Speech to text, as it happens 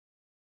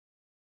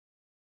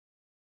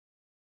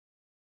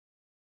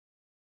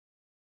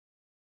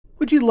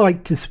Would you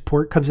like to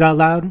support Cubs Out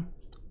Loud?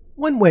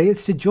 One way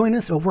is to join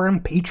us over on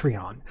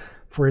Patreon.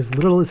 For as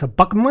little as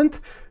 $1 a month,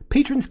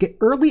 patrons get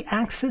early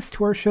access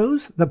to our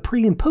shows, the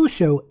pre- and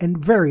post-show, and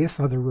various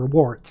other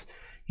rewards.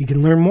 You can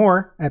learn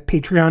more at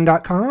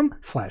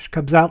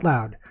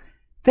patreon.com/CubsOutLoud.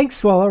 Thanks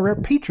to all our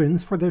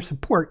patrons for their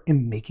support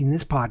in making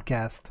this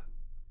podcast.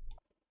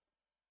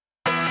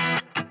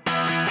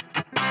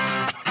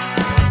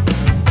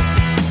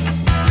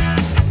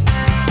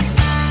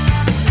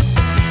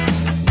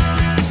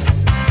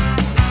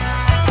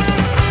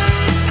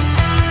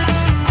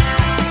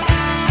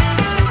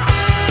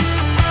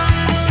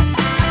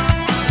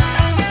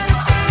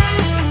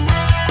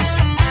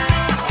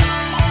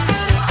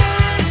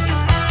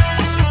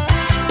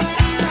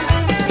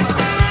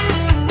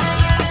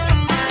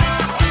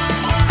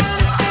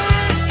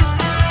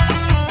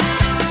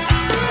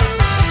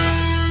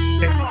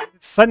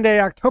 Sunday,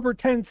 October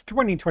 10th,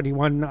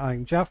 2021.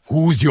 I'm Jeff.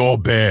 Who's your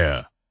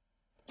bear?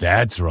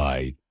 That's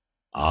right.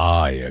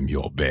 I am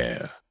your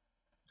bear.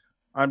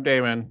 I'm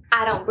Damon.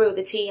 I don't brew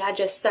the tea, I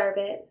just serve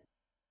it.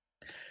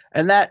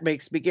 And that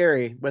makes me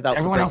Gary without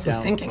Everyone the else is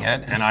thinking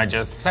it, and I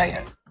just say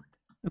it.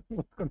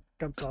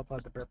 Comes up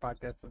on the Bear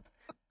Podcast.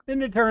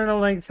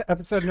 Indeterminate length,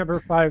 episode number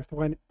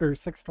 520 or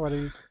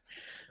 620.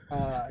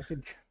 I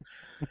think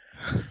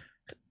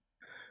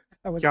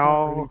I was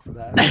not ready for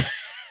that.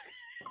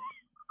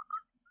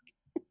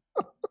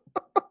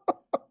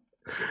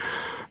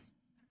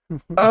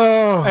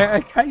 Oh,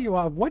 I cut you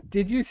off. What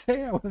did you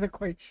say? I wasn't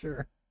quite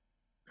sure.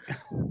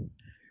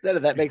 Instead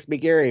of that makes me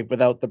Gary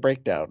without the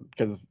breakdown,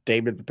 because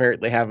Damon's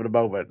apparently having a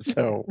moment,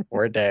 so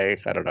or a day,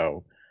 I don't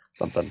know,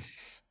 something.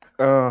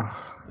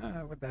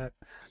 With that,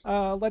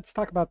 let's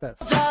talk about this.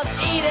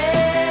 Just eat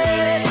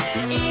it,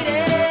 eat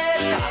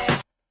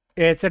it.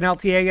 It's an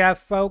LTAF,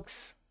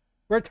 folks.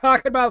 We're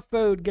talking about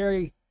food,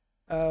 Gary.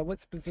 What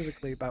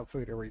specifically about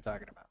food are we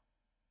talking about?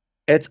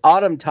 It's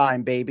autumn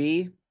time,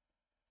 baby.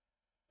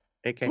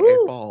 AKA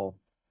Woo. fall.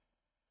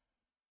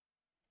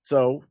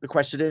 So the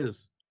question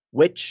is,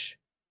 which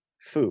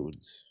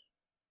foods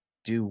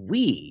do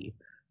we,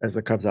 as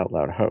the Cubs Out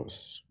Loud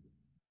hosts,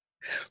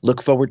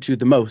 look forward to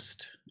the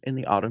most in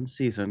the autumn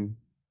season?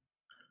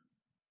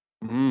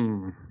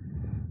 well,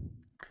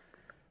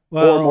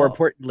 Or more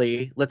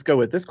importantly, let's go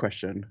with this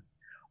question.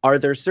 Are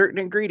there certain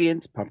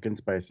ingredients, pumpkin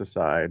spice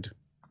aside,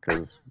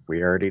 because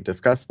we already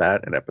discussed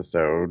that in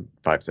episode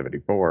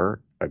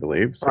 574, I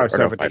believe. So, or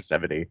no,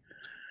 570.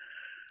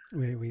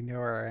 We know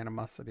our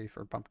animosity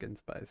for pumpkin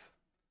spice.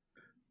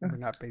 We're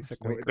not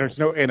basically. there's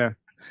no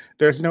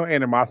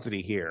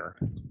animosity here.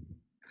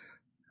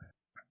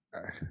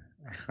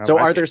 So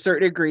are there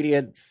certain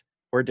ingredients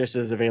or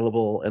dishes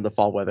available in the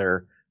fall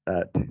weather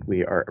that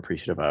we are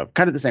appreciative of?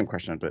 Kind of the same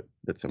question, but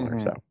similar.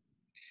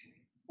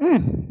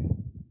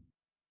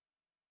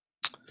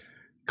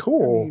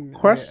 Cool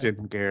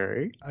question,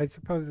 Gary. I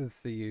suppose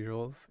it's the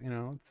usuals. You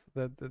know, it's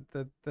the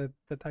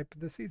type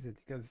of the season,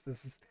 because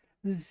this is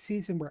a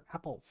season where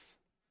apples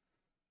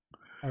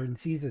are in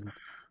season.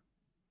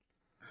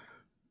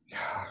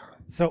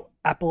 So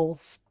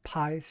apples,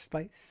 pie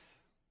spice,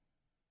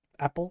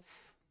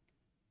 apples,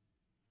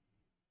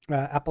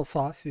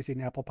 applesauce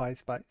using apple pie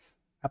spice,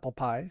 apple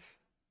pies,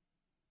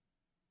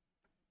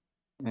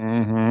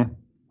 apple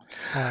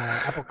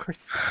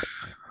crisp.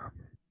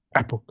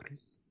 Apple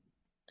crisp.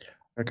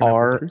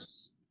 Are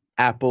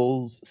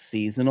apples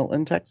seasonal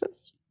in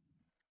Texas?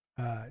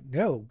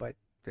 No, but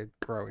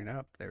growing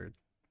up, there.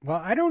 Well,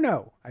 I don't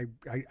know. I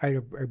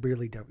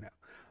really don't know.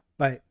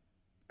 But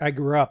I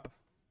grew up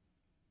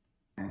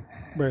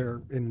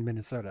in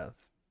Minnesota,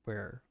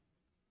 where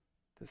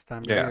this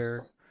time of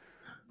year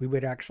we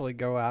would actually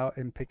go out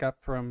and pick up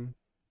from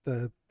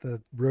the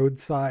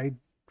roadside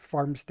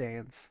farm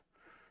stands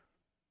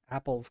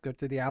apples, go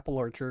to the apple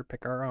orchard,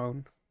 pick our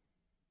own.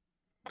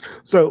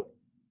 So,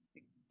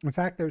 in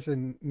fact,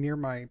 near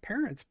my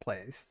parents'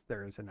 place,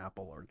 there's an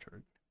apple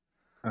orchard.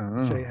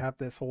 So you have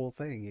this whole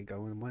thing. You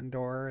go in one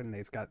door, and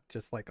they've got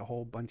just like a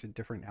whole bunch of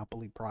different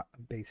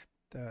apple-based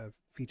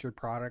featured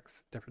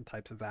products, different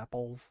types of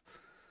apples.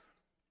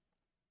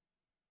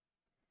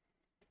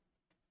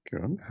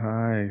 Good.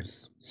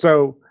 Nice.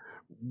 So,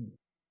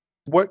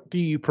 what do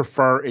you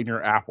prefer in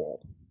your apple?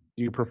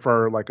 Do you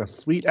prefer like a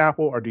sweet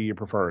apple, or do you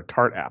prefer a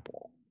tart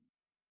apple?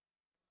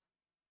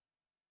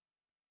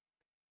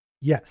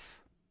 Yes.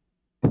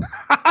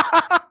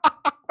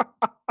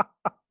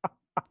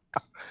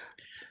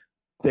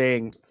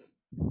 Thanks.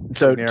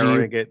 So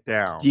narrowing it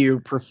down. Do you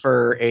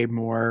prefer a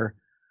more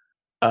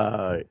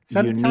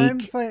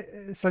unique?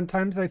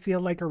 Sometimes I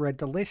feel like a Red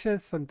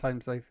Delicious.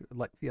 Sometimes I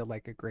feel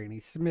like a Granny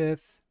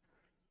Smith.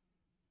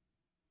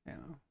 You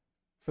know,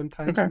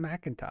 sometimes a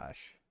Macintosh.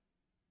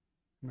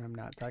 And I'm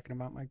not talking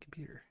about my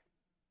computer.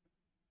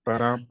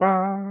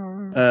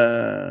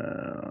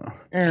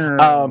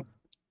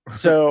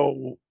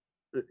 So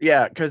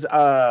yeah, because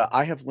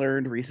I have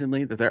learned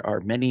recently that there are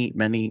many,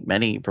 many,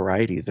 many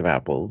varieties of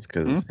apples,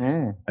 because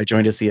I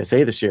joined a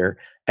CSA this year,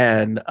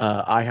 and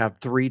I have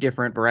 3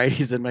 different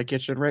varieties in my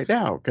kitchen right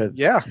now, because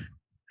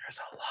there's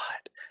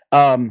a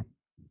lot.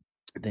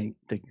 they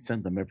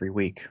send them every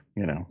week,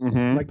 you know.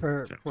 Like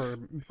So,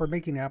 for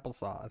making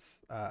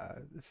applesauce,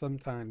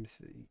 sometimes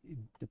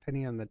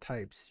depending on the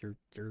types, your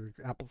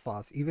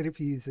applesauce, even if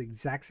you use the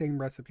exact same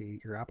recipe,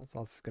 your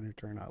applesauce is going to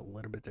turn out a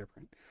little bit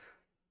different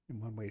in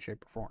one way,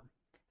 shape, or form.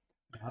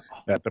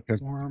 That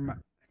depends. Warm,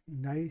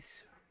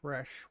 nice,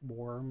 fresh,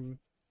 warm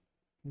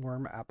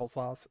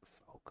applesauce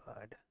is so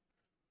good.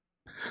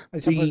 I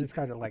suppose See, it's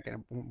kind of like a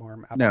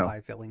warm apple no,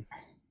 pie filling.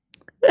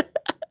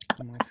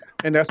 Almost.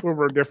 and that's where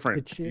we're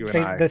different, you and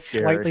I, The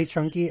Gary. slightly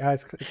chunky, kind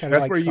of That's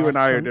like where you and soft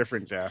I are chunks.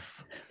 different,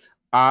 Jeff.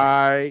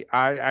 I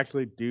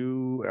actually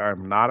do.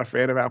 I'm not a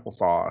fan of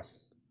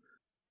applesauce.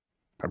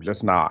 I'm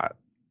just not.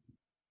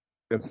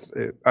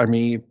 I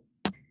mean,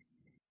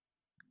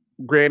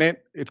 granted,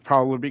 it's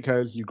probably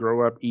because you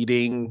grow up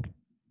eating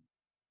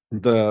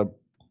the,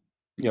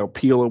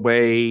 peel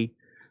away,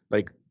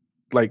 like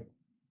like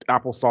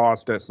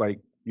applesauce that's like,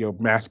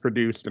 mass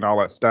produced and all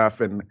that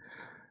stuff. And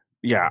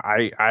yeah,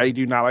 I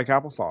do not like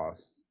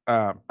applesauce.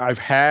 I've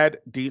had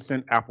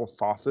decent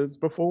applesauces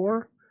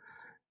before,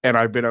 and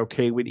I've been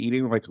okay with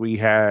eating. Like we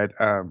had,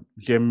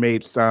 Jim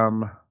made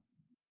some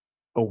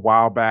a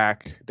while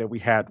back that we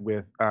had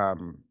with,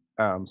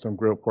 some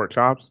grilled pork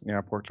chops.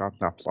 Yeah, pork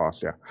chops, not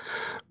applesauce. Yeah,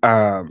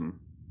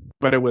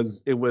 but it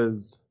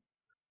was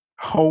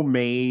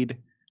homemade,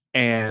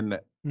 and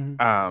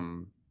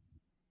Mhm.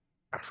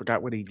 I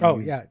forgot what he Oh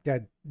used. yeah.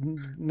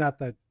 Not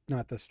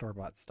the store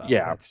bought stuff.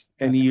 Yeah, and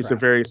That's he used a crap.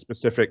 very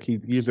specific. He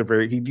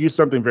used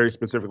something very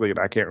specifically, and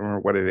I can't remember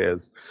what it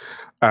is,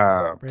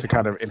 Red to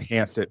kind of Hots.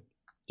 enhance it.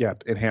 Yeah,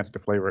 enhance the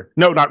flavor.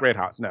 No, not Red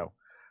Hots. No,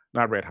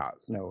 not Red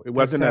Hots. No, it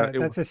wasn't a.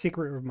 That's a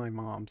secret of my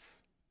mom's.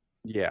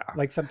 Yeah,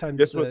 Like sometimes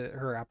this was.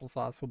 her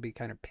applesauce will be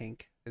kind of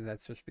pink, and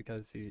that's just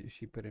because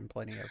she put in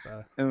plenty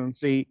of And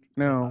see,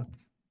 Red no,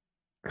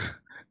 Hots.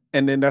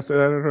 and then that's, I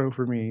don't know,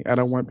 for me. I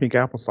don't want pink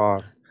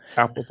applesauce.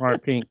 Apples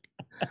aren't pink.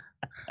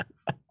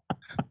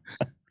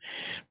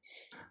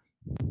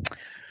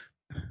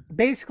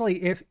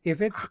 Basically, if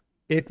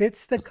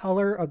it's the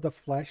color of the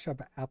flesh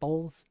of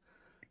apples,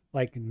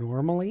 like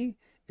normally,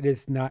 it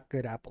is not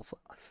good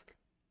applesauce.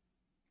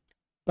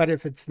 But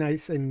if it's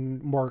nice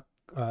and more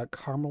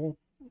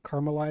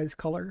caramelized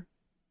color,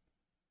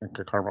 Like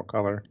a caramel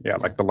color. Yeah, yeah.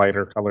 like the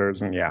lighter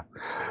colors, and yeah.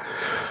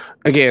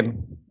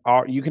 Again,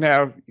 you can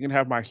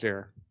have my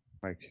share.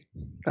 Like,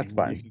 that's you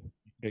fine. can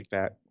take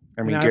that.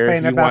 I You're mean, not a Gary, if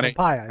fan you of want apple it,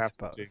 pie, you I have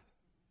suppose. to.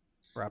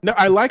 Or No,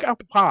 I like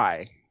apple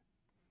pie.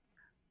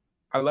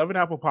 I love an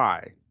apple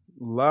pie.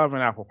 Love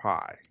an apple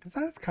pie. because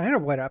that's kind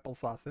of what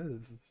applesauce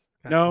is. It's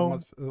kind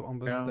of No,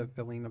 almost the no,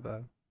 filling of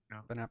no,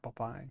 an apple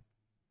pie.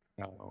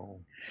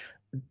 no.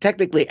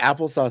 Technically,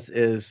 applesauce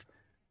is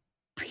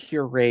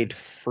pureed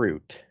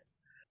fruit.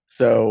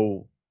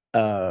 So,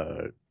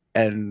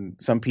 and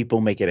some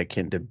people make it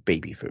akin to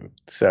baby food.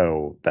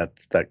 So that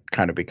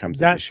kind of becomes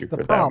an That's issue the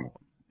for them. problem.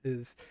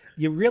 Is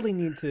you really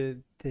need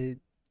to You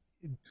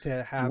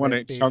have want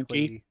it it chunky?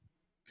 basically.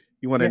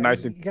 You want it Yeah,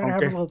 nice and you gotta have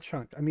a chunky? little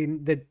chunk. I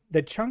mean,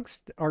 the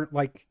chunks aren't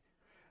like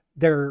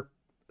they're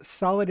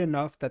solid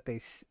enough that they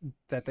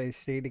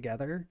stay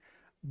together,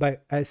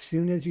 but as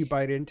soon as you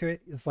bite into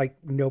it, it's like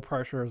no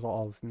pressure is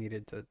all is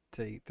needed to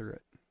eat through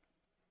it.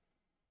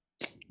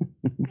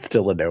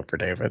 Still a no for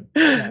David.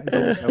 Yeah,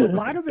 a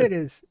lot of it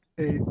is,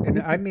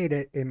 and I made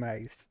it in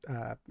my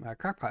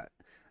crock pot.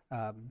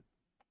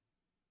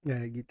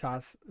 Yeah, you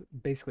toss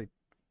basically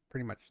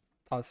pretty much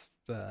toss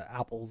the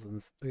apples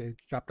and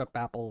chopped up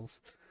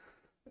apples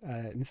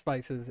and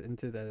spices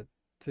into the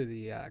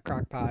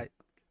crock pot.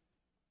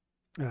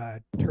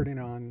 Turn it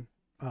on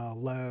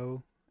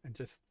low and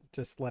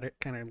just let it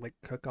kind of like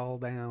cook all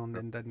down,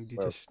 and then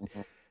So,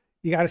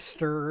 you got to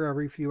stir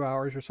every few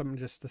hours or something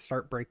just to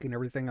start breaking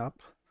everything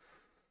up.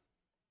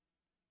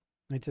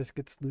 It just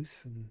gets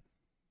loose and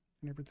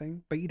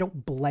everything, but you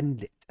don't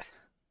blend it.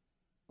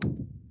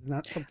 It's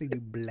not something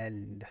you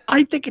blend.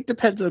 I think it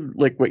depends on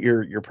like what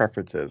your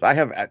preference is. I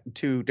have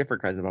two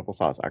different kinds of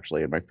applesauce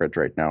actually in my fridge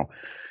right now.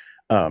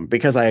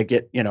 Because I've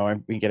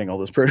been getting all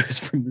this produce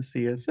from the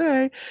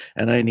CSA,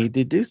 and I need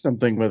to do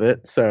something with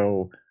it.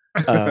 So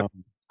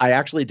I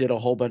actually did a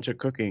whole bunch of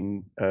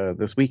cooking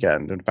this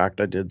weekend. In fact,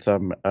 I did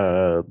some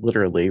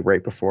literally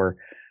right before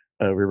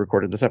we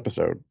recorded this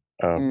episode.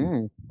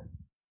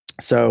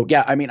 So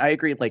yeah, I mean, I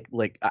agree.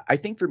 Like I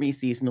think for me,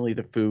 seasonally,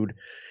 the food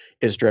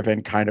is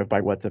driven kind of by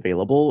what's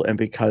available, and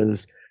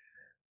because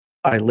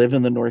I live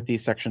in the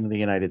northeast section of the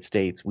United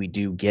States, we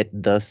do get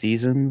the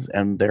seasons,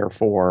 and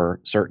therefore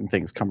certain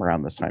things come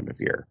around this time of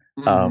year.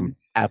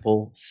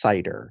 Apple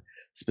cider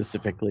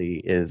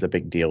specifically is a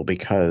big deal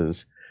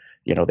because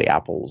the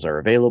apples are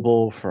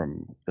available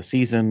from the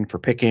season for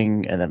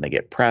picking, and then they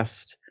get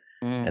pressed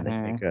and they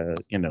make a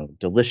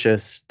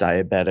delicious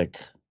diabetic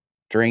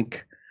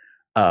drink.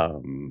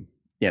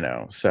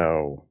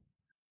 So,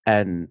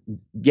 and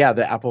yeah,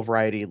 the apple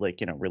variety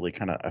really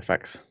kind of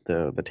affects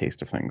the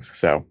taste of things.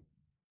 So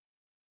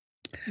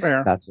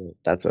fair. that's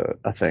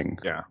a thing.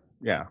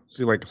 Yeah.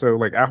 See, like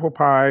apple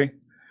pie,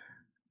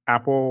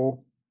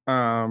 apple,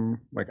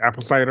 like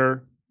apple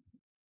cider,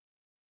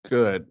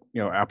 good.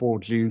 Apple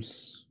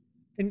juice.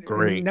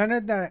 And none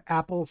of the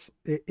apples,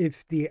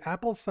 if the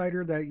apple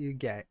cider that you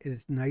get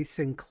is nice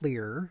and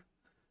clear,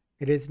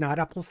 it is not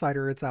apple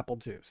cider, it's apple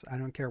juice. I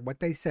don't care what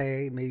they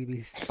say,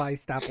 maybe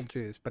spiced apple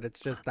juice, but it's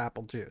just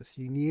apple juice.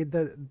 You need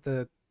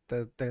the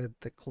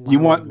cloudy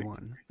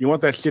one. You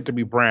want that shit to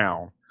be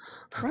brown.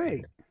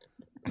 Right.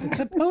 It's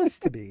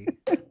supposed to be.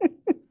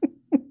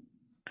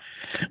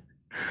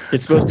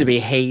 It's supposed to be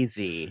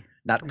hazy,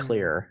 not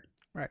clear.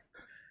 Right.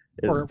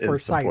 For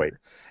cider. Point.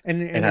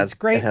 And it's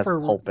great for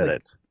pulp in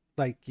it.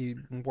 Like you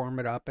warm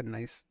it up and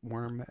nice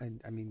warm, and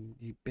I mean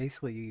you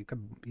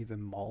could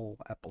even mull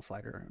apple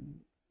cider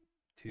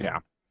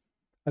to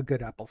a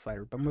good apple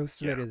cider, but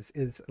most of it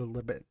is a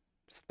little bit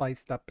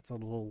spiced up. It's a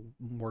little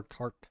more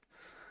tart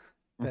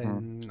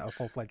than a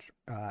full-fledged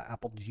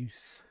apple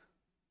juice.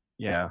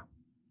 Yeah.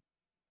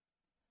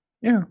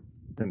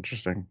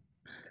 Interesting.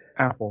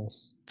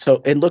 Apples. So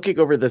in looking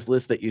over this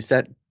list that you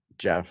sent,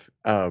 Jeff,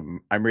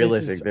 I'm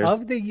realizing there's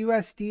of the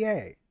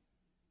USDA.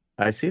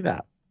 I see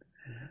that.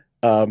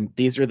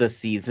 These are the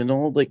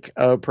seasonal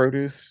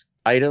produce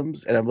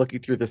items, and I'm looking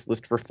through this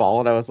list for fall,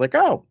 and I was like,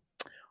 oh,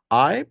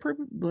 I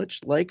pretty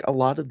much like a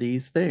lot of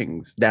these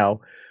things.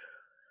 Now,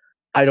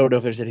 I don't know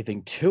if there's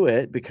anything to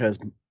it because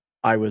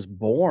I was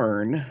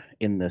born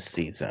in this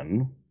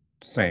season.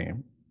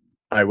 Same.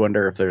 I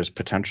wonder if there's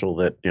potential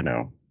that,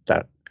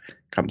 that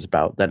comes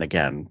about. Then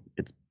again,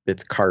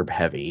 it's carb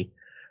heavy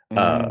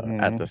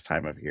at this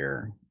time of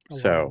year. A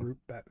lot of root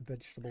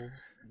vegetables.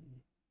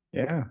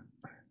 Yeah.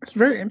 It's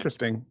very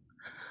interesting.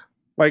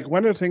 Like,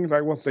 one of the things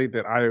I will say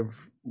that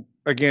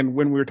again,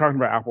 when we were talking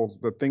about apples,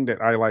 the thing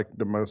that I like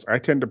the most, I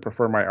tend to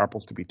prefer my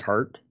apples to be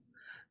tart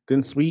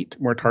than sweet,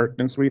 more tart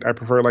than sweet. I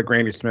prefer like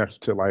Granny Smith's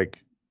to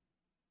like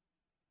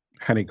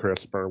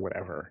Honeycrisp or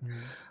whatever.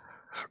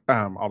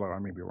 Although I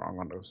may be wrong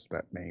on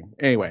that name.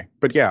 Anyway,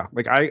 but yeah,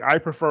 like I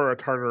prefer a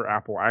tartar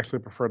apple. I actually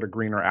prefer the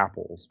greener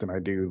apples than I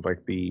do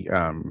like the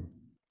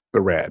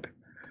red.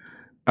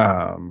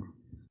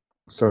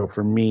 So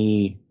for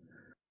me,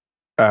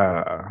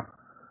 I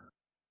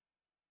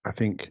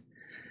think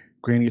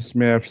Granny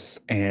Smith's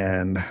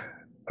and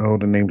the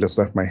name just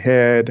left my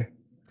head.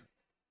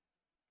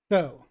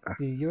 So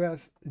the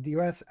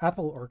U.S.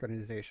 Apple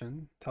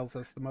Organization tells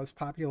us the most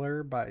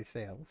popular by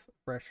sales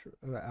fresh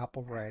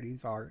apple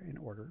varieties are in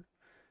order.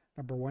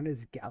 Number 1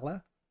 is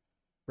Gala,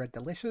 Red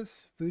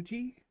Delicious,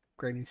 Fuji,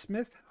 Granny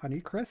Smith,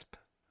 Honeycrisp.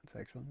 That's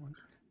actually one.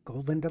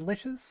 Golden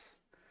Delicious,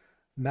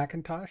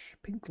 Macintosh,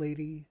 Pink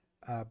Lady,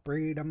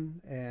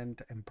 Braidum,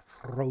 and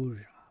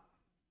Ambrosia.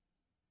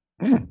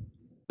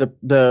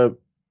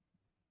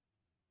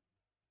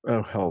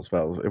 Oh, hell's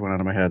bells! It went out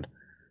of my head.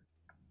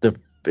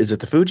 Is it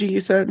the Fuji you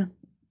said?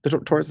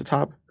 Towards the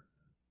top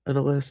of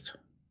the list?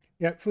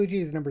 Yeah,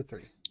 Fuji is number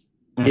 3.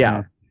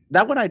 Yeah,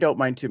 that one I don't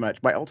mind too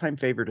much. My all-time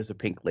favorite is a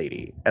Pink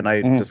Lady, and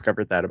I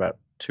discovered that about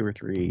 2 or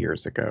 3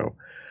 years ago.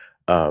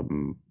 I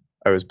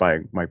was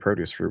buying my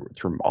produce from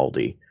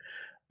Aldi,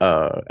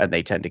 and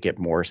they tend to get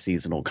more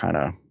seasonal kind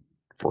of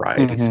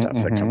variety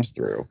stuff that comes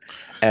through.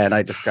 And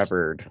I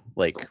discovered,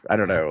 I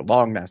don't know,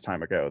 long ass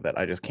time ago that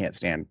I just can't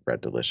stand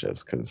Red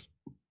Delicious because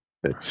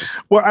it just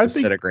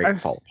disintegrate,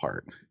 fall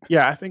apart.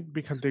 Yeah, I think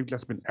because they've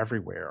just been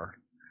everywhere.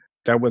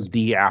 That was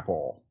the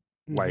apple.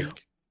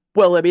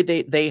 Well, I mean,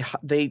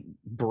 they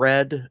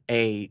bred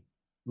a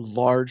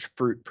large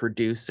fruit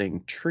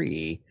producing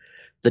tree.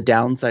 The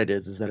downside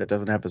is that it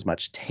doesn't have as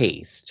much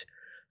taste.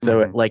 So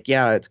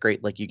it's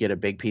great. Like you get a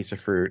big piece of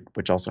fruit,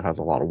 which also has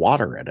a lot of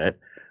water in it.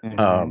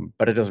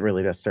 But it doesn't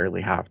really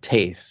necessarily have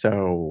taste.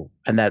 So,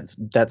 and that's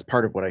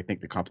part of what I think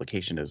the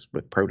complication is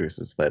with produce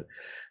is that,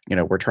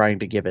 we're trying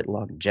to give it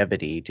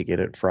longevity to get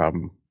it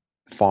from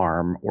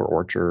farm or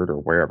orchard or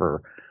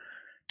wherever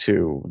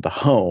to the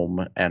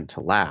home and to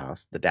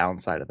last. The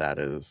downside of that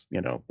is,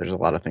 there's a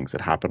lot of things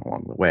that happen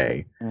along the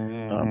way,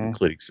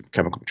 including some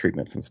chemical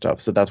treatments and stuff.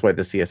 So that's why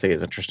the CSA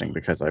is interesting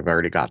because I've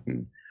already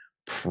gotten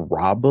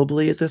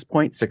probably at this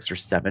point 6 or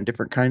 7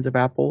 different kinds of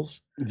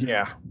apples.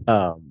 Yeah.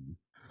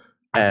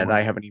 And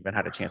I haven't even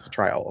had a chance to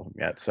try all of them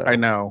yet. So I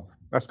know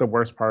that's the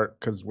worst part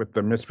because with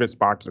the Misfits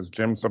boxes,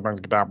 Jim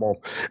sometimes gets apples,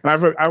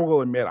 and I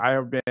will admit I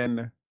have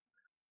been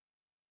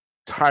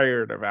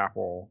tired of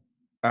apple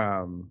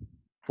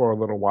for a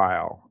little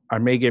while. I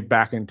may get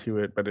back into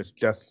it, but it's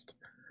just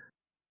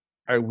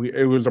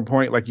it was a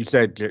point like you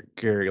said,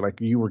 Gary, like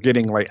you were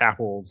getting like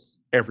apples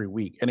every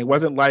week, and it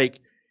wasn't like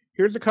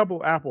here's a couple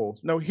of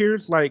apples. No,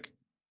 here's like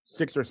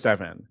 6 or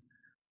 7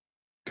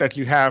 that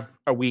you have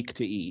a week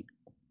to eat.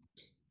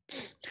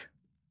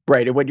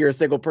 Right. And when you're a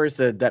single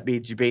person, that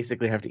means you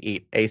basically have to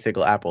eat a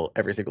single apple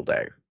every single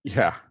day.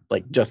 Yeah.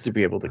 Like just to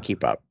be able to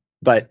keep up.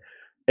 But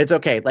it's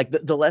okay. Like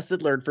the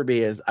lesson learned for me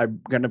is I'm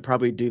going to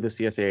probably do the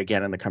CSA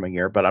again in the coming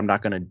year, but I'm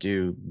not going to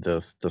do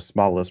the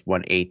smallest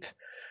 1/8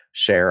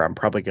 share. I'm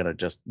probably going to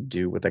just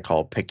do what they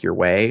call pick your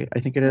way, I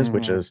think it is,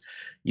 which is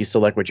you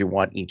select what you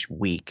want each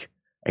week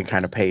and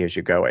kind of pay as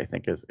you go, I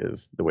think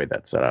is the way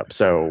that's set up.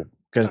 So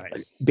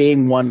because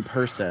being one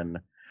person,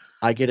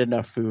 I get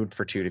enough food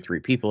for 2 to 3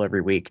 people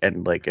every week.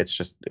 And like, it's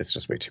just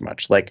way too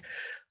much. Like,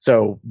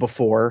 so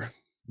before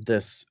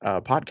this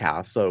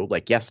podcast. So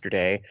like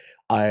yesterday,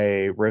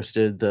 I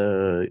roasted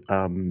the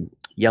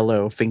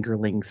yellow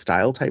fingerling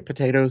style type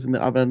potatoes in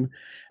the oven,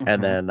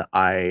 and then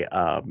I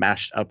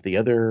mashed up the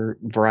other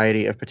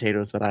variety of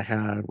potatoes that I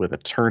had with a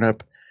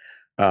turnip.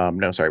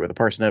 With a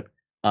parsnip.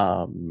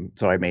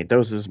 So I made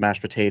those as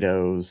mashed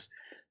potatoes.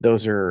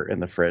 Those are in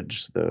the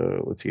fridge.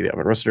 The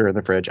oven roaster in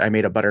the fridge. I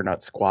made a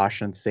butternut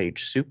squash and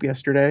sage soup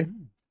yesterday.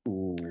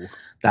 Ooh.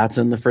 That's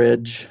in the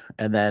fridge.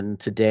 And then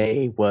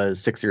today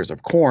was 6 years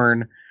of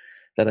corn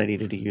that I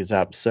needed to use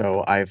up.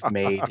 So I've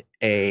made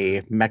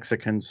a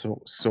Mexican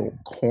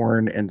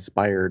corn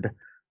inspired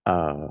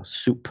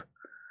soup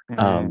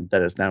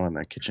that is now in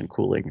the kitchen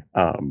cooling.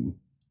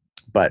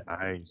 But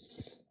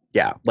nice.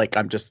 Yeah, like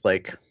I'm just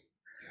like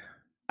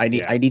I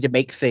need to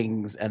make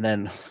things and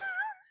then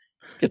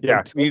you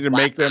need to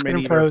make them and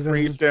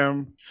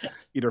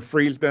either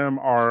freeze them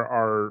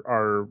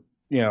or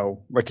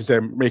like you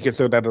said, make it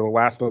so that it'll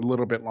last a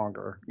little bit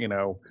longer.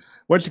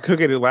 Once you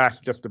cook it, it lasts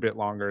just a bit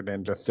longer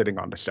than just sitting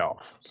on the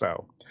shelf.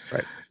 So,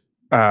 right.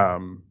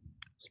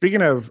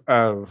 Speaking of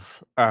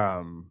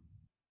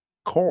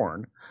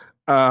corn,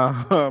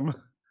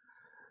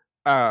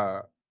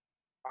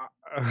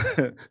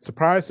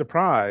 surprise,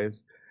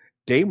 surprise,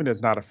 Damon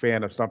is not a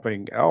fan of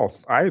something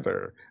else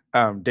either.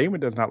 Damon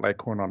does not like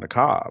corn on the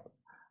cob.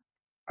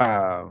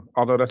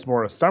 Although that's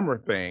more a summer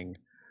thing.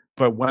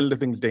 But one of the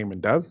things Damon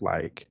does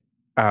like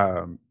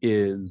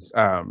is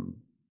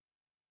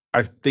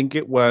I think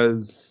it's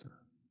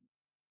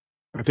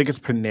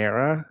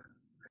Panera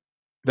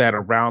that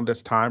around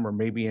this time or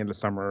maybe in the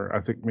summer,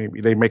 I think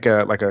maybe they make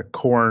a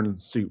corn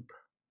soup.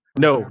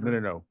 No.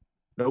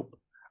 Nope.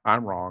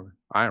 I'm wrong.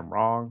 I am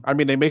wrong. I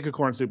mean, they make a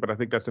corn soup, but I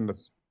think that's in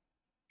the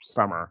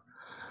summer.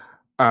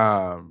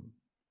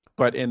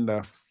 But in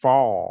the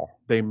fall,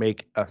 they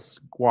make a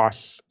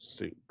squash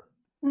soup.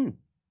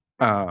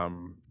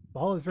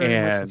 Fall is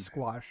very much a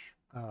squash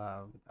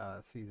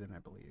season, I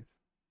believe.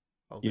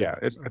 Yeah,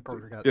 it's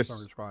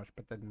summer squash,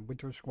 but then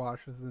winter squash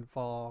is in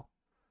fall.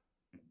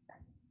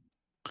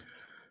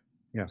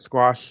 Yeah,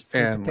 squash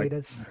and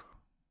potatoes.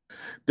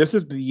 This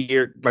is the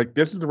year,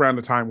 this is around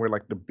the time where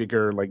the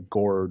bigger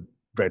gourd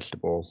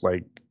vegetables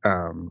like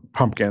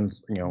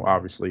pumpkins,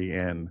 obviously,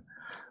 and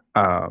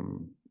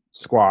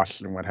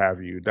squash and what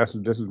have you. This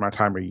is my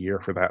time of year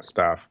for that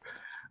stuff.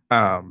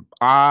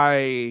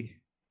 I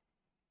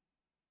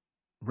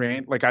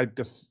ran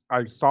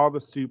I saw the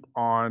soup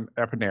on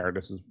Panera.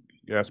 This is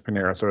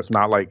Panera, so it's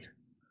not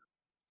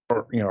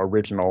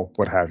original,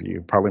 what have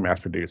you, probably mass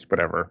produced,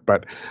 whatever.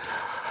 But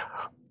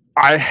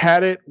I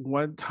had it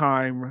one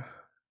time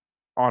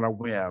on a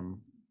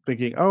whim,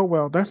 thinking, oh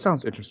well, that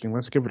sounds interesting.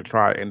 Let's give it a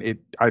try. And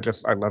I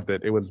loved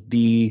it. It was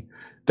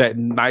that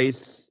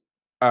nice,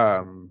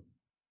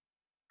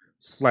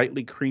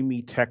 slightly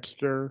creamy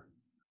texture.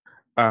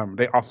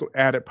 They also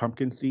added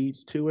pumpkin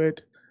seeds to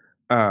it,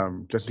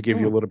 just to give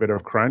you a little bit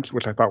of crunch,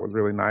 which I thought was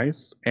really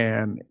nice.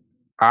 And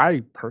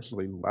I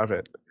personally love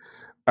it.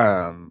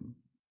 I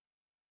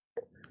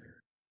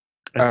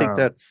think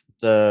that's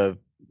the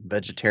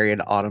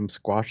vegetarian autumn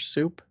squash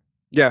soup.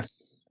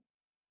 Yes.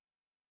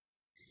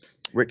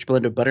 Rich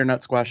blend of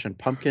butternut squash and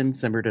pumpkin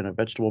simmered in a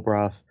vegetable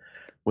broth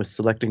with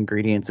select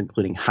ingredients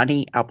including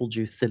honey, apple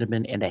juice,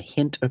 cinnamon, and a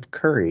hint of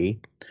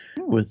curry,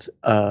 with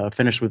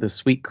finished with a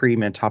sweet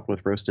cream and topped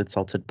with roasted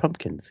salted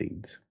pumpkin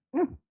seeds.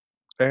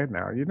 And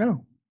now you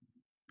know.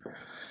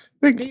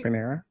 Thanks,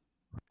 Panera.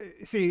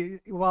 See,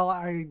 while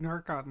I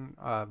narc on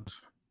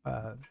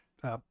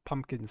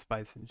pumpkin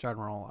spice in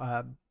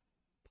general,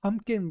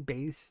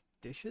 pumpkin-based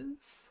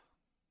dishes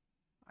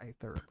I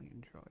thoroughly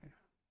enjoy.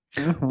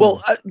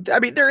 Well, I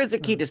mean, there is a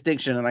key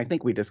distinction, and I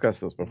think we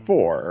discussed this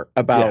before,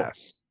 about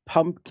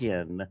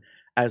pumpkin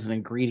as an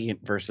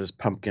ingredient versus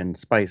pumpkin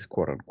spice,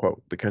 quote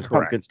unquote, because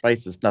pumpkin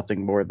spice is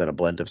nothing more than a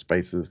blend of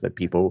spices that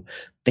people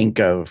think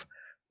of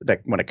that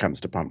when it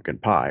comes to pumpkin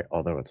pie,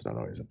 although it's not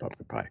always a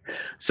pumpkin pie.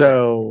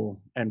 So,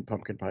 and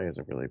pumpkin pie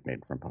isn't really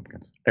made from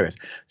pumpkins. Anyways,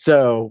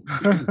 so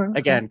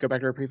again, go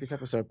back to our previous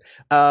episode.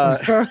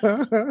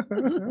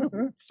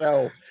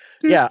 So,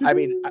 yeah, I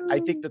mean, I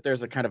think that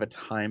there's a kind of a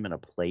time and a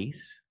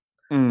place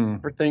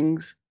for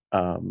things,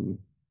 but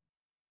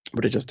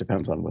it just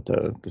depends on what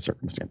the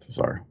circumstances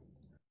are.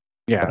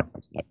 Yeah.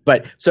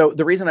 But so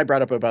the reason I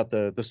brought up about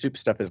the soup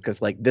stuff is because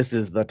this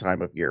is the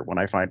time of year when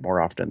I find more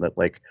often that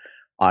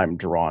I'm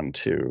drawn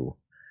to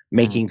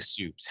making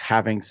soups,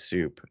 having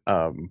soup.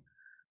 I'm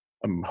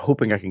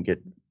hoping I can get,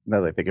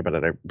 now that I think about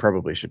it, I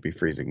probably should be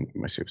freezing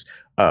my soups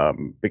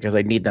because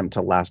I need them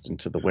to last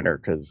into the winter,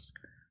 because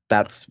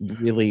that's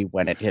really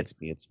when it hits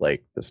me. It's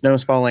like the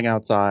snow's falling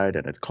outside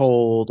and it's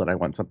cold and I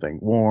want something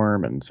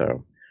warm. And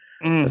so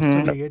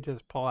you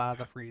just pull out of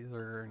the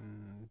freezer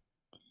and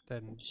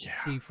then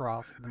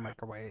defrost in the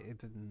microwave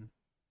and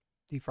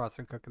defrost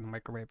and cook in the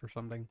microwave or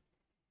something.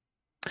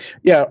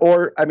 Yeah,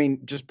 or I mean,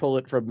 just pull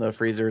it from the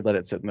freezer, let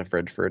it sit in the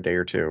fridge for a day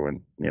or two,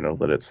 and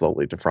let it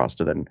slowly defrost.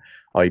 And then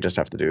all you just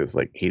have to do is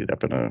heat it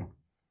up in a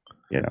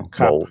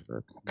cup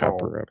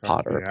or a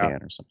pot or a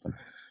pan or something.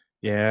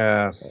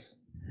 Yes,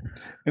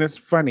 and it's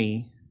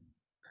funny.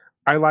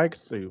 I like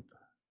soup,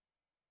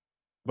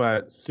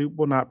 but soup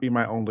will not be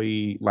my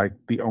only like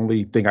the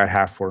only thing I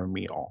have for a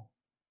meal.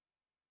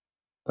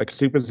 Like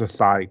soup is a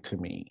side to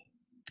me,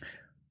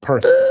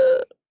 personally.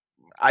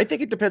 I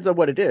think it depends on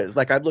what it is.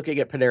 Like I'm looking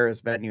at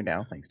Panera's menu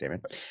now. Thanks,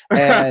 David.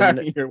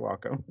 And You're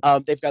welcome.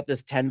 they've got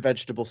this 10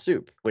 vegetable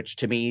soup, which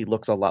to me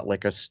looks a lot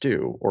like a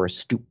stew or a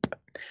stoop.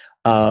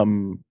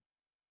 Um,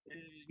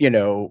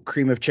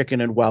 cream of chicken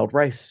and wild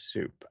rice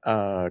soup.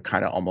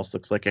 Kind of almost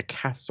looks like a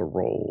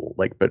casserole,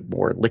 like but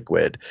more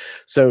liquid.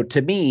 So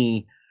to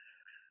me,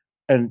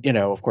 and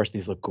of course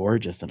these look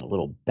gorgeous in a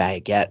little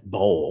baguette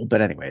bowl.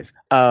 But anyways,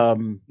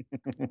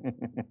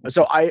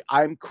 so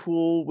I'm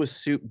cool with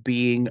soup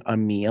being a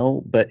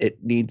meal, but it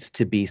needs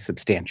to be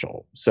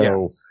substantial.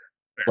 So Yes.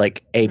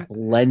 like a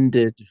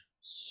blended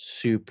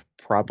soup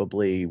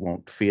probably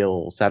won't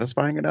feel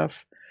satisfying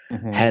enough.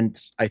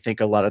 Hence, I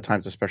think a lot of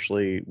times,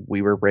 especially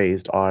we were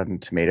raised on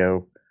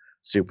tomato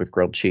soup with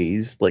grilled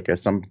cheese, like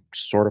as some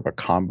sort of a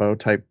combo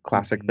type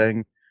classic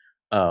thing.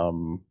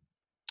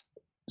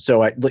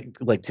 So I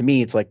like to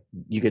me, it's like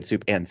you get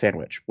soup and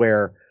sandwich.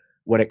 Where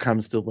when it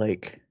comes to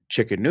like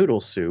chicken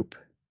noodle soup,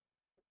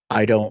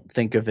 I don't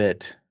think of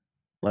it.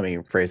 Let me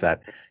rephrase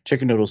that: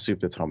 chicken noodle soup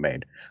that's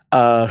homemade,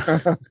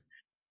 as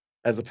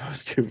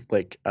opposed to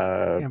like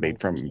made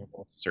from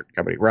a certain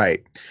company,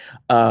 right?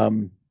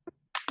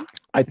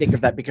 I think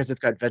of that because it's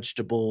got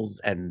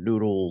vegetables and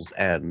noodles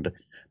and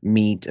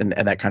meat and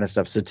that kind of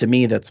stuff. So to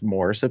me, that's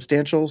more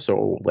substantial.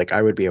 So like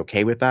I would be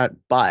okay with that.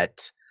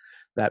 But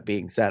that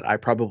being said, I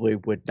probably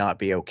would not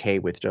be okay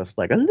with just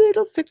like a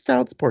little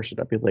 6-ounce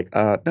portion. I'd be like,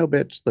 no,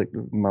 bitch, like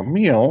this is my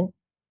meal.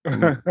 This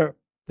I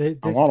is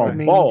want the a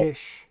main bowl.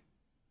 dish.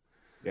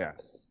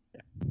 Yes.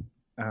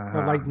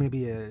 Or like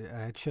maybe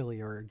a chili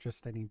or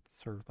just any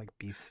sort of like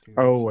beef stew.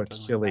 Oh, or a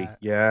something chili. like that.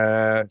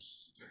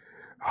 Yes.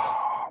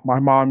 My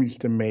mom used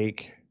to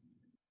make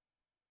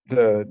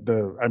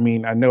the I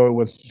mean, I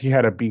know she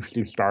had a beef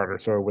stew starter,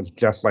 so it was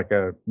just like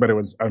but it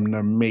was an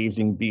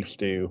amazing beef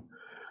stew.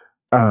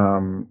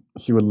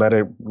 She would let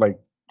it like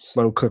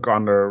slow cook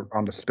on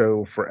the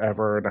stove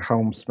forever. The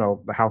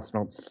house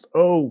smelled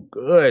so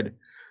good.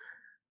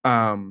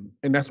 And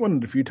that's one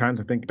of the few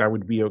times I think that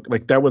would be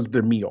like that was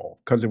the meal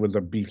because it was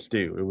a beef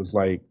stew. It was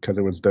like because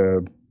it was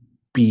the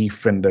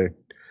beef and the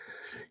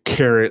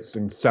carrots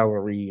and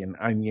celery and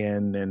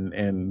onion and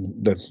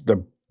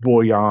the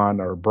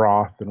bouillon or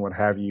broth and what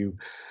have you,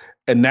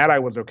 and that I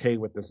was okay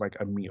with as like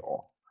a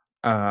meal.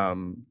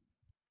 Um,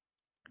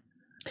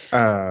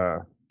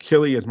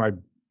 Chili is my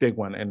big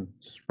one, and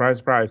surprise,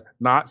 surprise,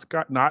 not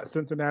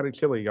Cincinnati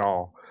chili,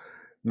 y'all,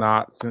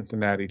 not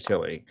Cincinnati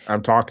chili.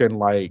 I'm talking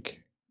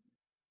like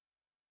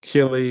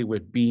chili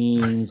with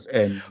beans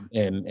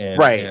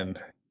Right.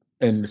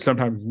 and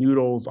sometimes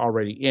noodles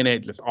already in it,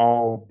 just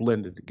all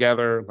blended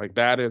together. Like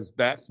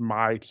that's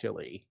my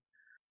chili.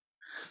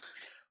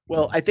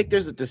 Well, I think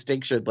there's a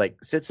distinction. Like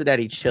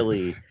Cincinnati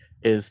chili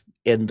is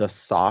in the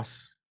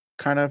sauce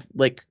kind of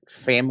like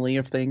family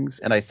of things,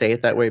 and I say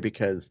it that way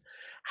because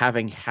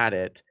having had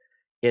it,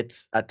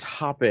 it's a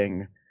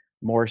topping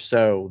more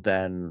so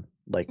than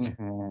like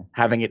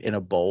having it in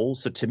a bowl.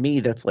 So to me,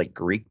 that's like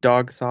Greek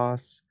dog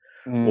sauce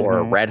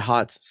or Red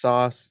Hot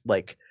sauce.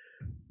 Like,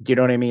 do you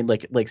know what I mean?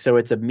 Like so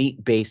it's a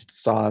meat-based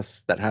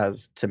sauce that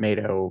has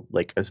tomato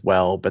like as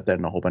well, but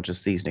then a whole bunch of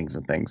seasonings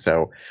and things.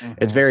 So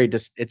it's very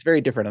it's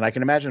very different. And I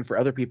can imagine for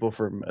other people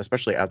from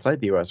especially outside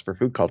the US for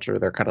food culture,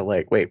 they're kind of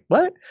like, wait,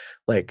 what?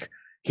 Like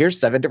here's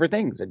 7 different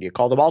things and you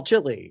call them all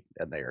chili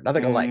and they are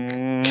nothing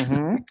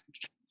alike.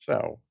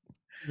 So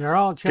they're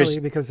all chili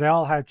because they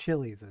all have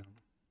chilies in them.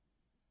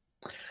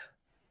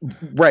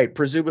 Right,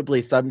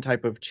 presumably some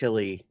type of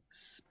chili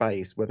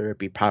spice, whether it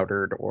be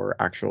powdered or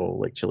actual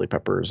like chili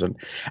peppers, and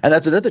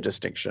that's another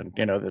distinction.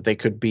 That they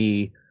could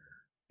be,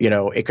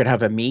 it could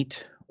have a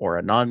meat or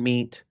a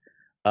non-meat.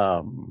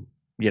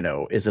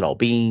 Is it all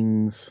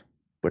beans?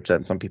 Which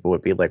then some people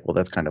would be like, well,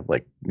 that's kind of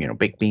like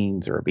baked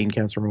beans or a bean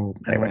casserole.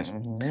 Anyways,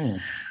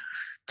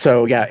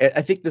 so yeah,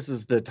 I think this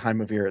is the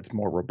time of year it's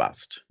more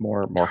robust,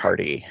 more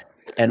hearty.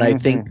 And I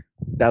think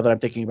now that I'm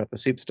thinking about the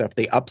soup stuff,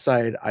 the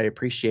upside I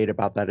appreciate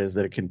about that is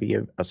that it can be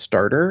a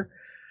starter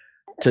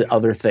to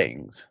other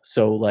things.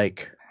 So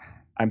like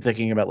I'm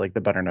thinking about like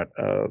the butternut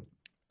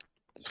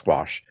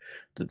squash,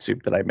 the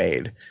soup that I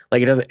made.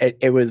 Like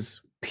it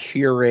was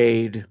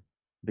pureed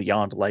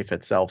beyond life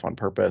itself on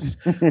purpose.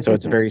 So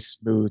it's a very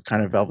smooth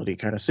kind of velvety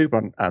kind of soup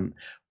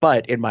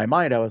but in my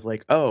mind I was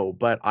like, oh,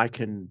 but I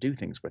can do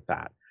things with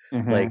that.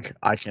 Like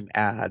I can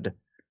add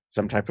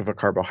some type of a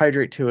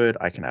carbohydrate to it.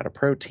 I can add a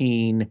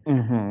protein. Do you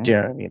know what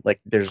I mean? Like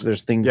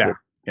there's things that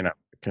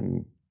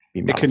can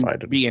be modified. It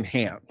can be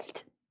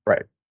enhanced.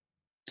 Right.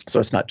 So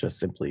it's not just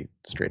simply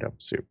straight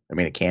up soup. I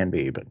mean, it can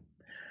be, but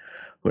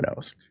who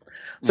knows?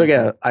 So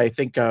yeah, I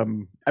think I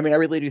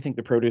really do think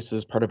the produce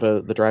is part of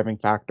the driving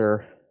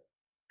factor.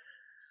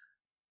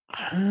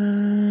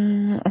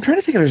 I'm trying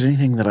to think if there's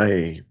anything that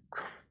I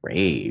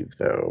crave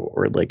though,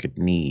 or like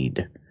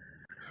need.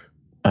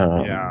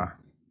 Yeah.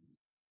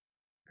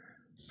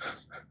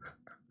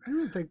 I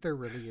don't think there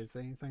really is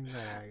anything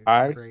that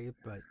I crave,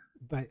 but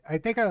But I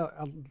think a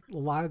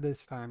lot of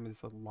this time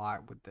is a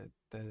lot with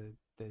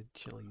the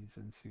chilies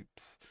and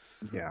soups.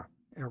 Yeah.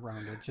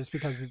 Around it, just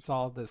because it's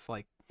all this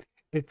like,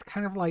 it's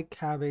kind of like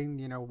having,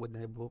 when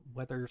the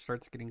weather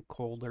starts getting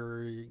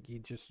colder, you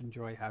just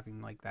enjoy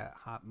having like that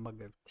hot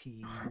mug of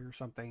tea or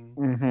something,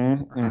 or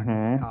hot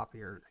cup of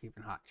coffee, or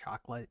even hot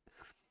chocolate.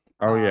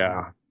 Oh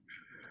yeah.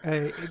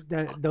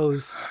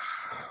 Those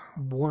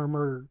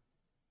warmer,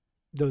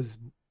 those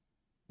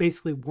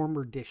basically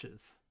warmer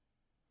dishes.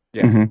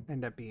 Yeah.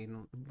 End up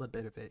being a little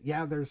bit of it.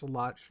 Yeah, there's a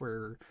lot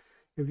where,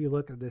 if you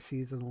look at the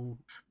seasonal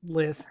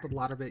list, a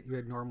lot of it you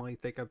would normally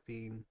think of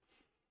being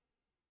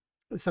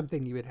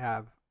something you would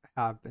have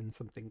in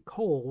something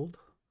cold,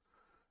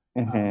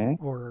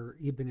 or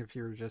even if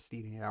you're just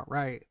eating it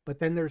outright. But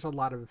then there's a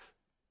lot of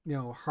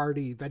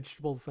hearty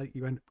vegetables that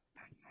you end up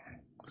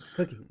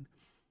cooking.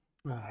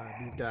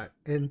 You've got,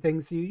 and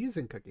things you use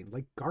in cooking,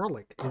 like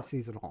garlic is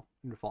seasonal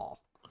in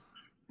fall.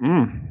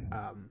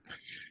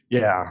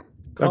 Yeah,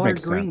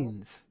 collard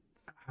greens. Sense.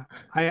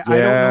 I don't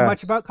know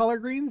much about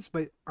collard greens,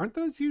 but aren't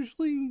those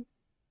usually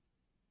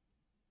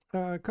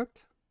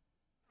cooked?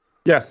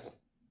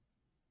 Yes.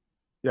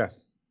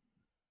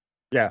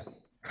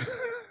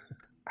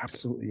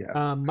 Absolutely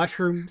yes.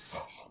 Mushrooms,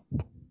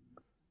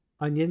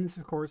 onions,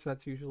 of course,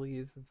 that's usually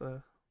used as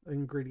a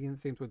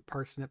ingredient. Same with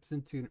parsnips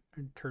and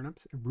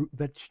turnips, root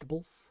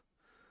vegetables.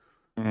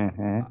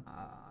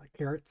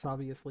 Carrots,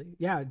 obviously.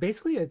 Yeah,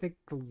 basically, I think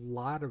a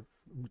lot of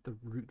the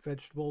root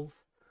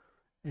vegetables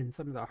and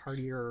some of the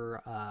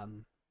hardier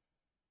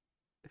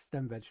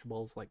stem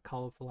vegetables like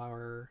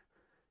cauliflower,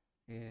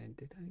 and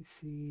did I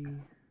see?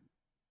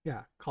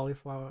 Yeah,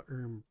 cauliflower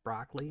and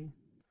broccoli.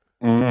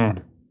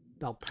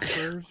 Bell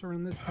peppers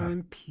around this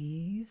time,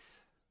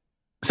 peas.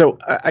 So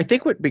I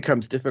think what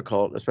becomes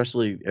difficult,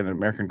 especially in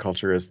American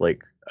culture, is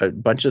like a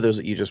bunch of those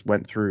that you just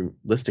went through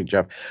listing,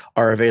 Jeff,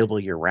 are available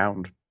year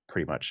round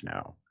pretty much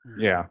now.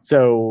 Yeah.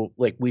 So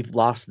like we've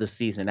lost the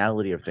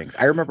seasonality of things.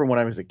 I remember when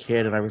I was a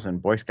kid and I was in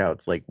Boy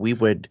Scouts, like we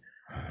would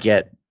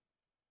get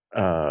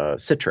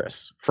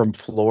citrus from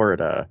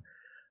Florida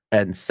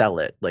and sell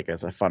it like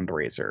as a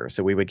fundraiser.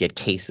 So we would get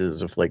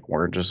cases of like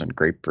oranges and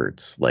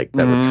grapefruits like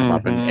that would come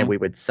up, and we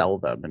would sell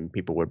them, and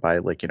people would buy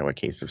like, a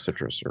case of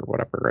citrus or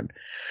whatever, and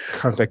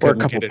or a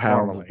couple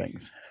pounds of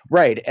things.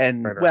 Right.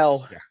 And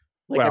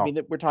I mean,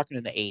 we're talking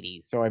in the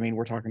 80s. So I mean,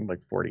 we're talking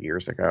like 40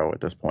 years ago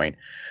at this point.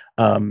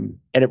 And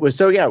it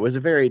was it was a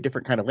very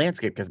different kind of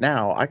landscape, because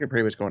now I can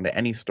pretty much go into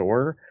any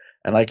store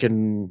and I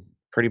can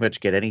pretty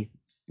much get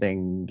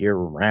anything year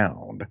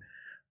round,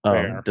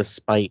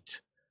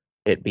 despite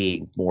it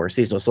being more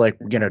seasonal. So like,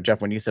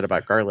 Jeff, when you said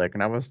about garlic,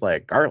 and I was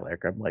like,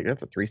 garlic, I'm like,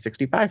 that's a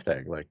 365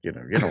 thing. Like, you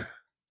can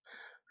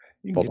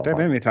get that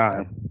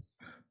anytime.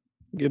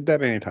 Get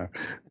that anytime.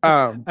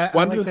 I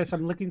like this.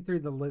 I'm looking through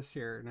the list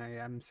here, and I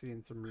am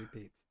seeing some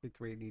repeats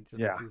between each of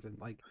the season.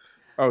 Like,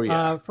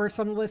 first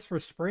on the list for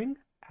spring,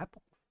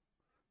 apples.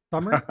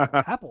 Summer,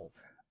 apples.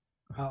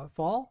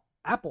 Fall,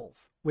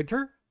 apples.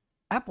 Winter,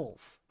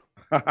 apples.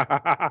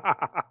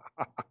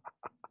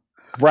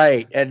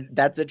 Right, and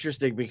that's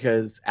interesting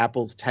because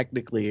apples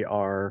technically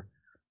are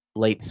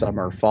late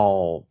summer,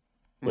 fall,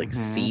 like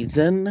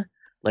season,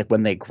 like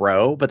when they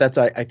grow. But that's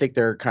I think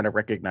they're kind of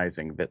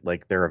recognizing that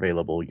like they're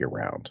available year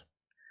round.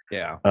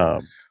 Yeah.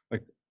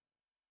 Like,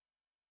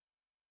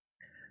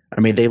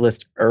 I mean, they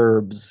list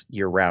herbs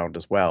year round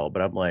as well,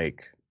 but I'm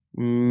like,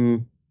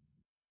 they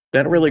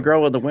don't really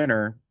grow in the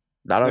winter,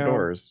 not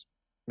outdoors.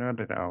 No,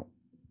 they don't.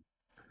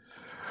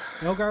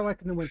 No garlic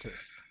in the winter.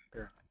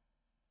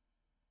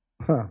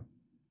 Huh.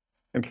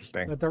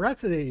 Interesting. But the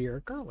rest of the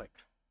year, garlic.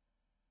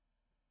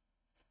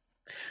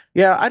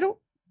 Yeah, I don't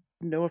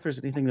know if there's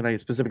anything that I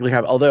specifically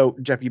have. Although,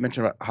 Jeff, you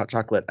mentioned about hot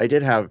chocolate. I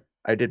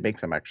did make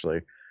some actually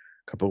a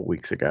couple of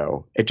weeks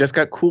ago. It just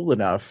got cool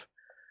enough,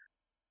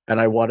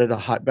 and I wanted a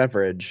hot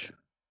beverage,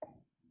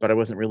 but I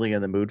wasn't really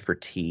in the mood for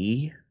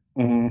tea.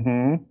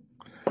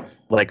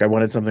 Like, I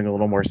wanted something a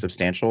little more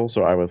substantial,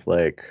 so I was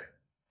like,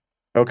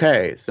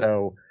 okay,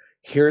 so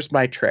here's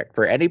my trick.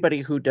 For anybody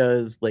who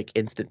does like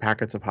instant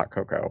packets of hot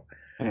cocoa,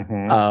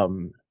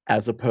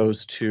 as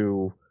opposed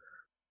to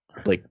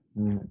like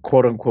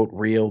quote unquote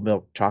real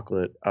milk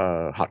chocolate,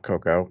 hot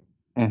cocoa,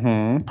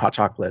 hot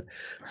chocolate.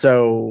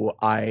 So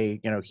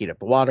I, heat up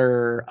the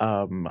water.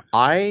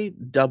 I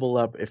double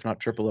up, if not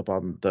triple up,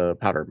 on the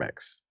powder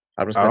mix.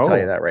 I'm just going to tell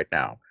you that right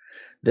now.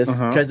 This,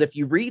 because if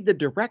you read the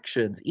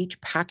directions, each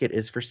packet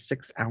is for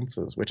 6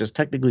 ounces, which is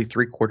technically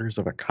 3/4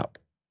 of a cup.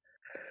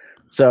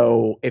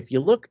 So if you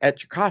look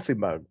at your coffee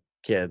mug,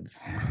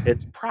 kids,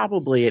 it's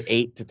probably an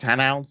 8 to 10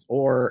 ounce,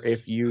 or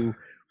if you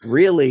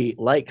really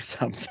like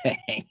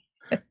something,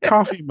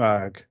 coffee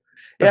mug.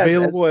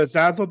 Available at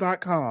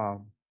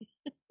Zazzle.com.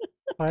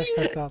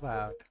 That's out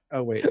loud.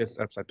 Oh wait, it's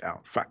upside down.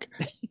 Fuck.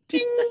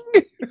 Ding.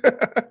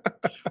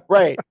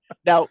 Right.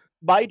 Now,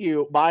 mind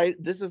you,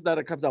 this is not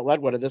a comes out loud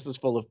one, and this is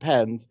full of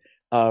pens.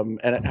 And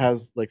it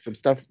has like some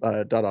stuff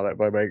done on it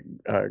by my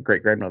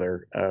great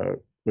grandmother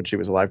when she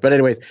was alive. But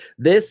anyways,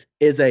 this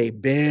is a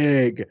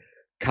big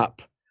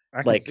cup.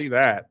 I can see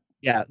that.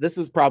 Yeah, this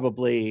is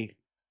probably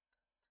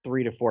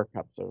 3 to 4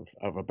 cups of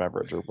a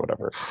beverage or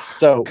whatever.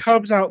 So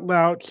Cubs Out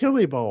Loud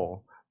Chili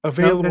Bowl No,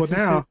 available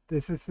now.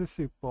 this is the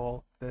Soup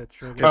Bowl.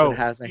 because it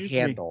has a excuse me.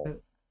 handle.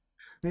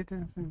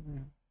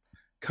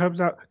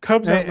 Cubs Out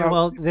Loud.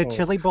 Well, Soup the Bowl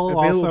Chili Bowl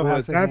also available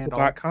has at a handle.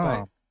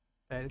 Zazzle.com.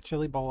 But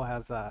Chili Bowl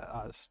has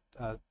a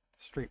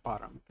straight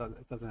bottom.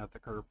 It doesn't have the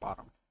curved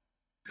bottom.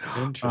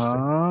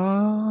 Interesting.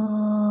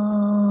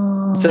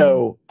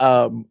 So,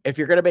 if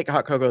you're gonna make a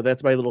hot cocoa,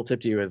 that's my little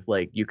tip to you: is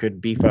like you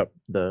could beef up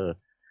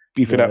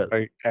it up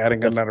by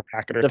adding another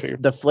packet or two.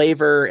 The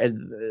flavor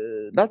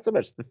and not so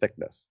much the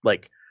thickness.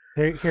 Like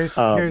here's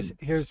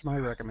my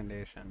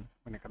recommendation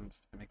when it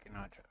comes to making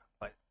hot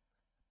chocolate.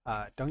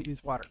 Don't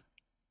use water.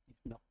 Use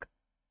milk.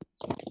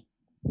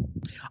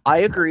 I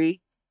agree.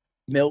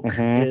 Milk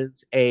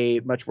is a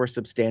much more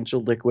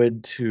substantial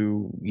liquid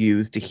to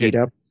use to heat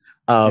up.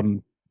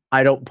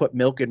 I don't put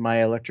milk in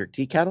my electric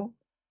tea kettle.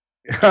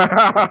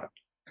 So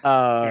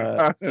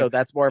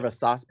that's more of a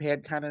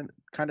saucepan kind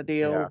of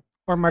deal. Yeah.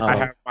 Or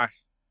microwave.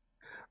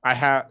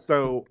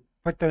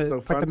 Put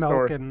the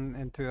milk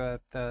into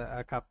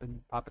a cup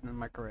and pop it in the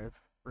microwave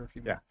for a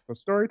few minutes. So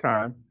story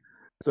time.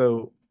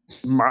 So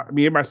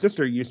me and my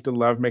sister used to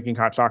love making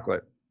hot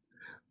chocolate.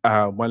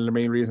 One of the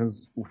main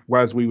reasons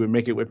was we would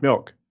make it with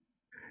milk.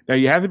 Now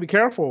you have to be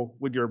careful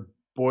with your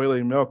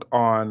boiling milk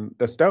on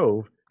the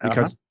stove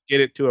because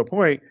get it to a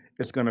point,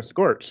 it's going to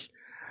scorch.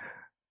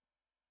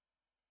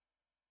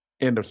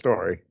 End of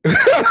story.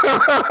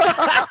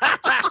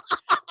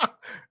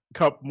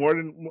 On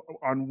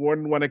more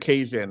than one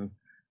occasion,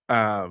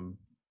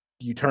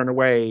 you turn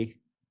away.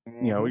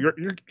 You know, you're.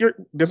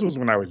 This was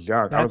when I was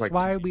young. I was like,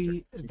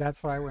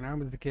 That's why when I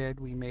was a kid,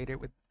 we made it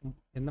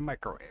in the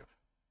microwave.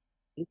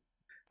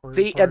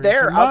 See, and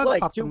there I'm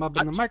like too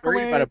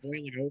worried about it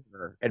boiling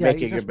over and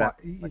making a mess.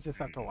 You just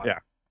have to watch.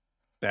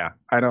 Yeah.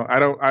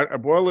 I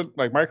boil it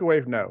like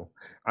microwave. No,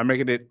 I'm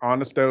making it on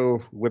the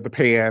stove with the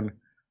pan,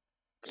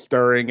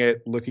 stirring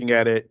it, looking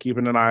at it,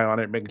 keeping an eye on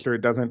it, making sure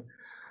it doesn't.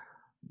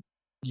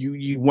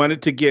 You want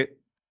it to get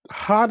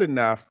hot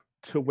enough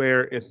to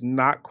where it's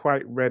not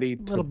quite ready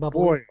to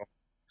boil.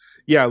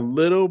 Yeah,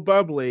 little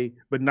bubbly,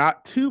 but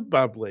not too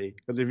bubbly.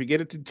 Because if you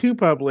get it too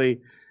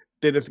bubbly,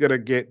 then it's gonna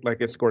get like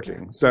it's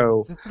scorching.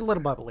 So just a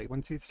little bubbly.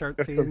 Once you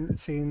start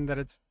seeing that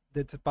it's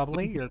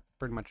bubbly, you're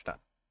pretty much done.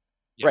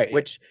 Right,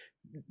 which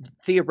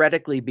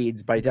theoretically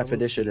means by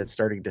definition it's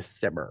starting to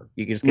simmer.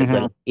 You can just get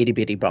little itty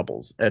bitty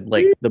bubbles, and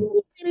like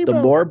the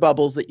more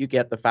bubbles that you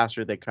get, the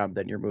faster they come.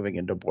 Then you're moving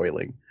into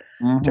boiling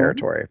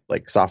territory,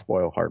 like soft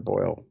boil, hard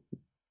boil,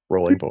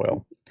 rolling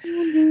boil.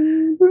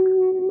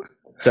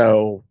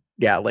 So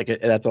yeah, like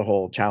that's a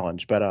whole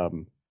challenge. But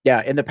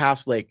yeah, in the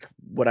past, like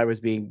when I was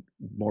being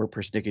more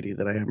persnickety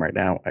than I am right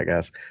now, I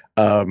guess,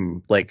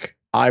 like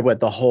I went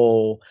the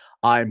whole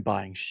I'm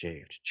buying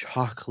shaved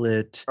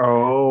chocolate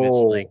with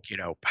like,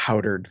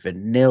 powdered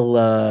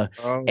vanilla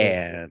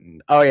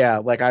and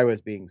like I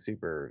was being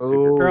super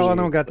girl, I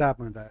don't got that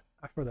one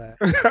for that.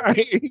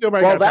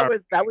 Well,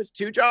 that was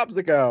 2 jobs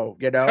ago,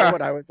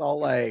 when I was all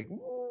like,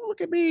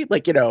 look at me,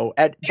 like,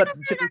 but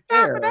to be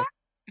fair,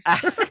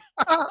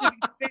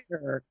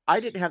 I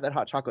didn't have that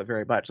hot chocolate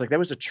very much. Like that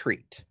was a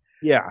treat.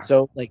 Yeah.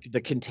 So like the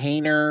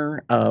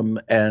container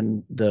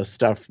and the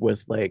stuff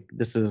was like,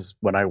 this is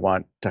when I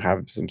want to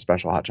have some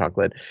special hot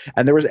chocolate.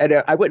 And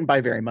I wouldn't buy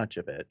very much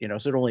of it,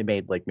 so it only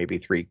made like maybe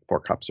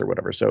 3-4 cups or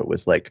whatever. So it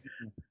was like,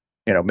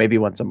 maybe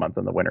once a month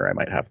in the winter I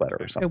might have that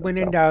or something. And when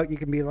in doubt, you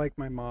can be like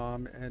my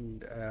mom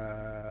and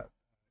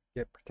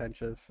get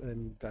pretentious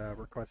and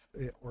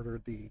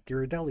order the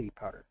Ghirardelli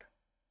powdered.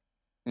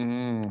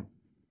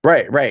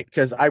 Right.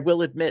 Because I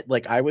will admit,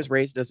 like I was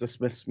raised as a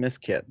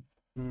Smith kid.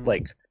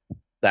 Like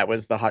that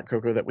was the hot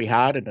cocoa that we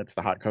had, and it's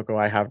the hot cocoa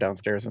I have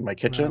downstairs in my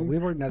kitchen. We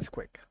were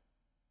Nesquik.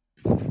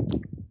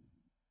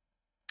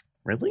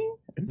 Really?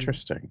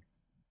 Interesting.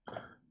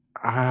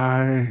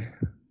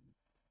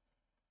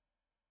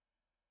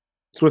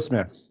 Swiss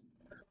Miss.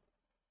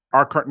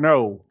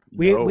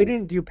 We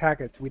didn't do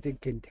packets. We did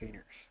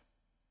containers.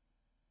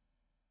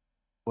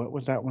 What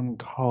was that one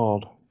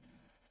called?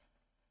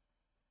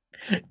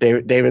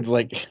 David's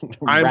like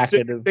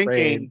racking his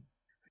brain.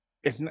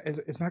 It's not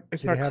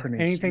have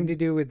carnation. Anything to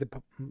do with the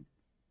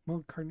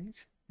carnation?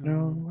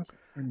 No, it wasn't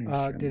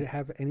carnation. Did it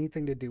have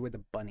anything to do with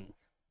the bunny?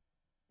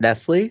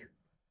 Nestle?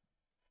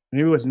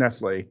 Maybe it was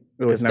Nestle.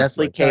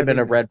 Nestle came in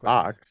a red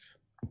box.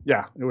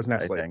 Yeah, it was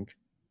Nestle. I think.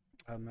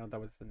 Oh no,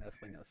 that was the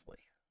Nestle.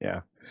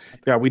 Yeah.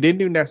 Yeah, we didn't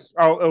do Nestle.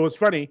 Oh, it was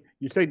funny.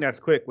 You say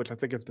Nesquik, which I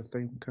think is the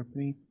same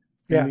company.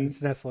 Yeah,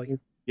 it's Nestle.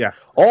 Yeah.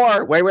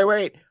 Or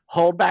wait.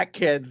 Hold back,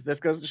 kids. This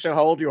goes to show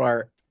how old you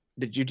are.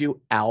 Did you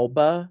do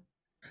Alba?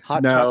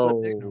 Hot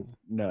chocolate mix?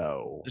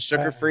 No. The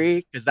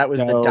sugar-free? Because that was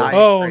the diet.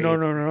 Oh,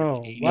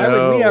 no. Why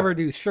would we ever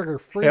do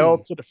sugar-free? Hell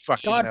to the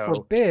fucking God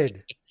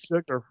forbid.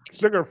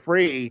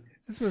 Sugar-free.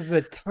 This was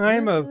the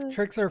time of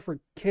tricks are for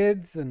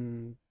kids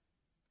and...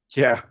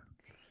 Yeah.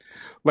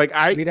 Like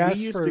we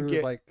used for to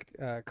get like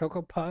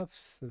Cocoa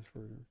Puffs.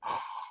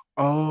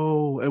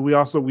 Oh, and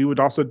we would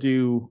also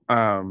do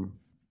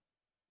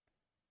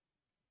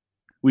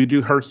We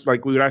do Hershey,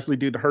 like we would actually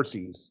do the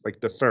Hershey's,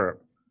 like the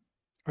syrup.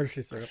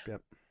 Hershey syrup,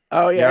 yep.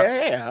 Oh yeah,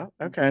 Yep. yeah.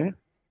 Okay.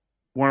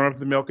 Warm up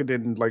the milk and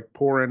then like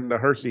pour in the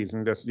Hershey's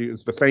and just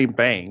use the same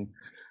thing,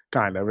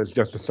 kind of. It's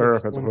just a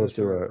syrup as opposed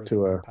to a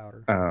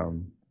powder.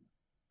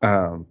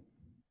 Um,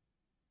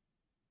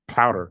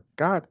 powder.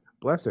 God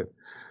bless it,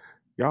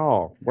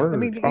 y'all. Words. I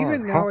mean, are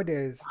even hot.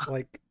 nowadays,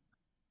 like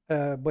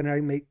when I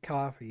make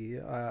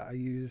coffee, I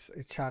use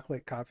a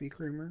chocolate coffee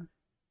creamer.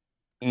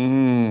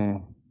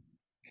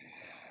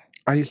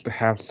 I used to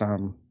have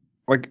some.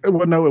 Like,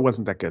 well, no, it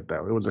wasn't that good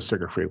though. It was a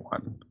sugar-free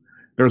one.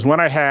 There was one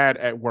I had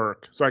at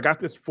work. So I got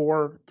this 3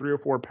 or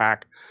 4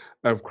 pack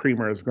of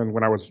creamers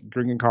when I was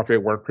drinking coffee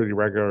at work pretty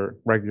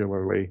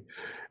regularly,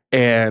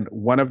 and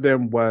one of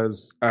them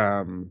was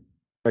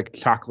like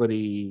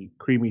chocolatey,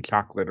 creamy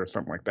chocolate or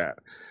something like that.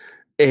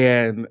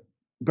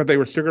 But they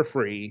were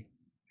sugar-free,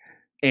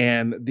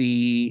 and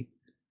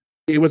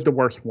it was the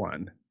worst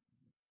one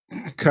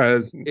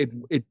because it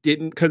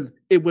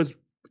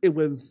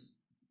was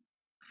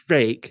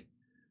fake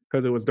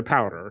because it was the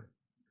powder,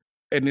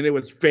 and then it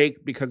was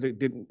fake because it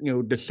didn't,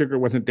 the sugar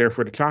wasn't there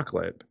for the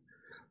chocolate,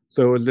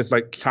 so it was this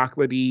like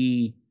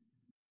chocolatey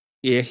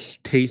ish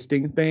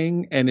tasting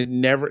thing, and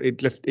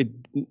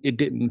it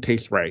didn't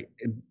taste right.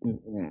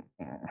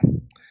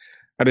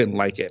 I didn't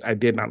like it. I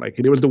did not like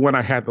it. It was the one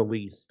I had the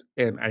least,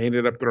 and I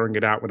ended up throwing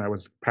it out when I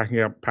was packing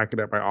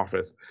up my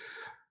office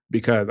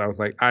because I was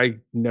like, I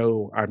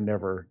know I'm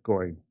never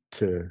going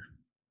to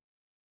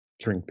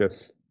drink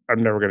this.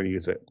 I'm never going to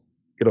use it.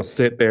 It'll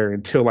sit there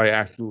until I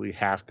absolutely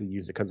have to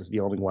use it because it's the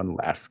only one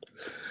left.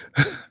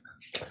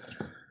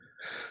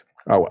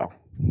 Oh well.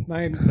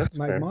 My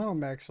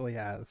mom actually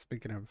has,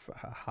 speaking of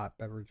hot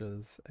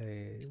beverages,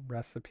 a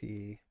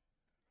recipe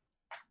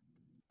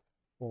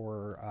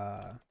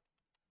for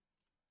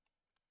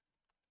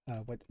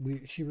what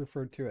she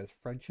referred to as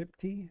friendship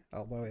tea,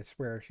 although I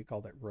swear she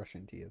called it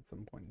Russian tea at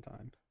some point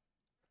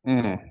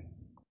in time.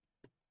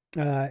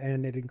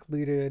 And it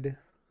included.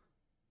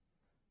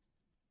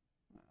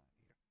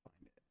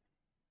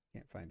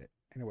 Can't find it.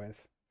 Anyways,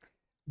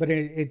 but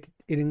it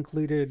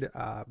included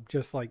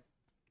just like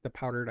the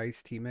powdered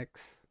iced tea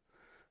mix,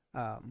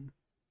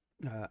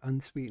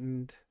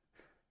 unsweetened.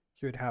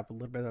 You would have a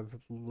little bit of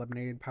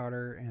lemonade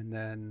powder and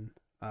then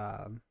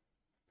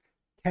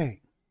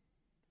tang,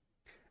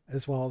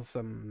 as well as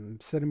some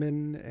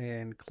cinnamon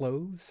and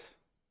cloves.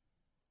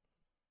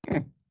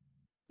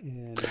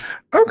 And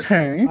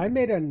okay, I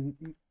made a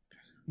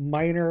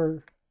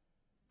minor,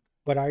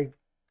 what I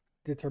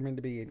determined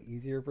to be an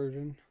easier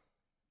version.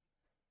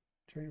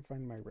 I'm trying to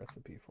find my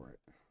recipe for it.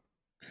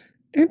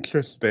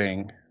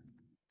 Interesting.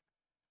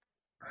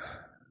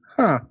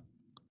 Huh.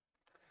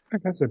 I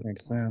guess it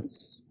makes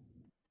sense.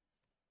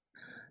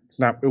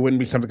 It wouldn't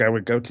be something I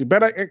would go to,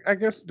 but I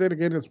guess then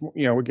again,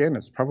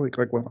 it's probably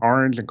like when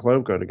orange and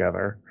clove go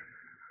together.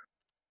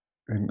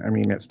 And I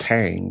mean, it's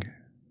tang.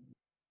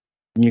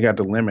 And you got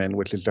the lemon,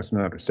 which is just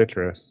another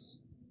citrus.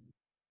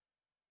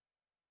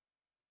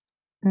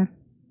 It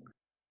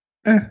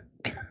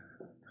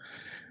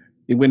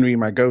wouldn't be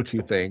my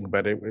go-to thing,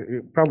 but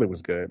it probably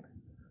was good.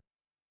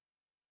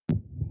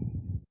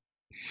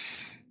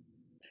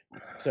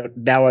 So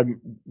now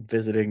I'm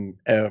visiting.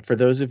 For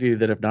those of you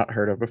that have not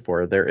heard of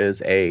before, there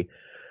is a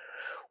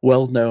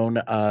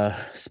well-known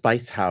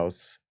spice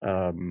house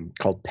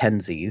called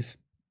Penzies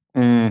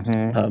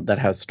that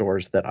has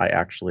stores that I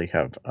actually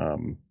have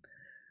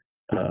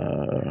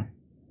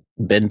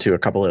been to a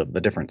couple of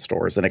the different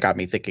stores, and it got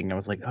me thinking. I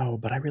was like, oh,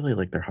 but I really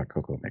like their hot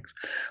cocoa mix.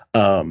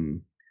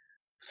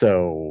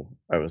 So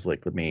I was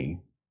like, let me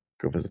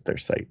go visit their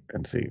site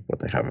and see what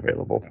they have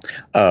available.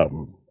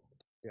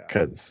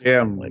 Because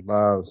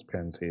loves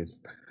Penzies.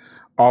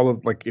 All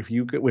of like if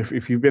you've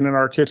been in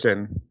our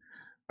kitchen,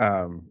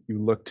 you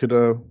look to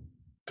the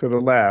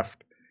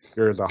left.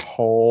 There's a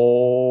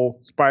whole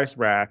spice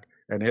rack,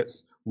 and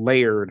it's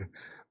layered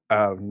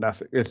of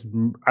nothing. It's,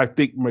 I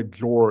think,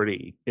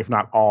 majority, if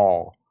not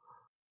all,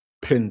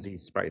 Penzies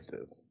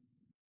spices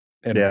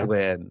and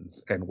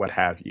blends and what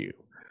have you.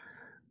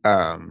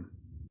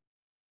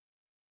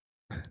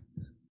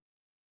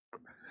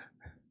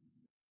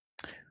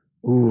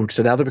 Ooh,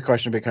 so now the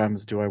question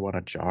becomes, do I want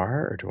a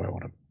jar or do I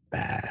want a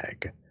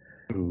bag?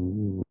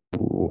 Ooh.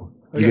 You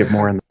get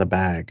more in the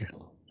bag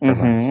for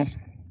less.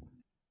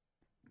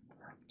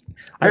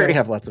 I already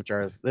have lots of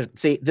jars.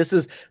 See, this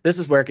is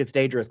where it gets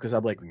dangerous because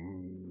I'm like,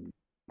 damn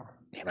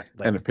it.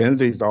 Like, and the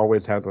Penzies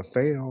always has a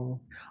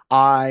sale.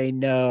 I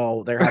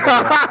know. They're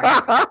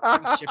having a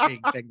free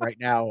shipping thing right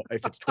now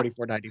if it's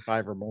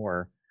 $24.95 or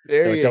more.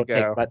 There so it you don't go.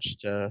 take much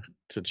to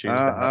choose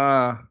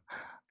that.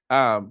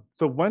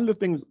 So one of the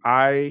things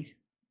I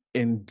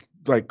am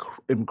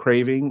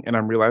craving, and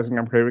I'm realizing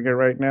I'm craving it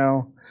right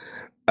now,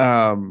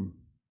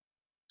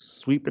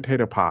 sweet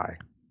potato pie.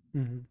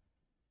 Mm-hmm.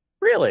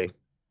 Really?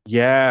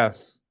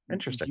 Yes.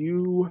 Interesting.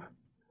 You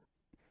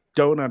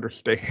don't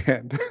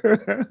understand.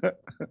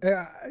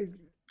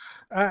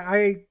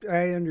 I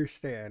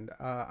understand.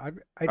 I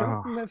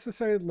don't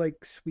necessarily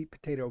like sweet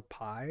potato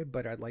pie,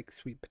 but I like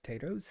sweet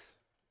potatoes.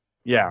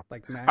 Yeah.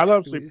 Like I mashed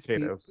love sweet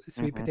potatoes.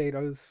 sweet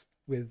potatoes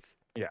with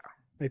Yeah.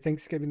 my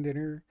Thanksgiving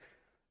dinner,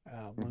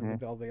 along Mm-hmm.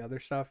 with all the other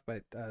stuff.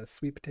 But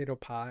sweet potato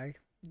pie,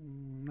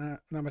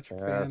 not much of a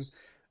fan.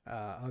 Yes.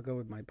 I'll go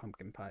with my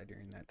pumpkin pie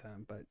during that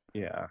time, but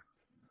Yeah.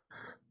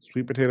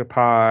 Sweet potato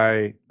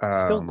pie,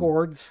 still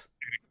gourds.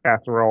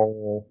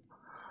 casserole.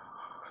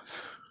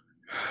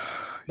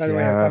 By the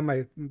way, I found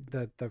Yes.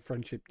 the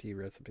friendship tea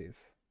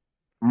recipes.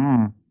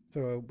 Mm.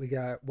 So we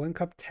got 1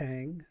 cup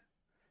Tang,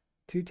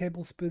 2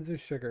 tablespoons of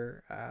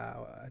sugar,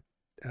 a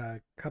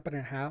cup and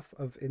a half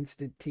of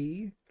instant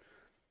tea,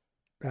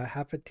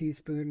 half a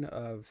teaspoon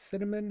of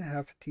cinnamon,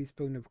 half a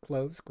teaspoon of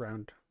cloves,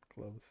 ground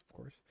cloves, of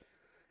course,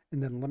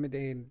 and then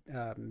lemonade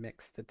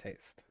mix to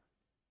taste.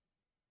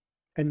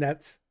 And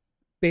that's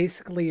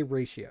basically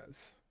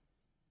ratios.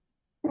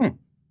 Hmm.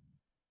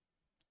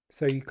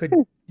 So you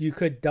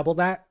could double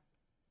that,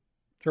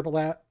 triple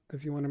that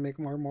if you want to make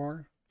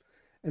more,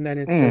 and then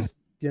it's Mm. just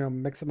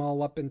mix them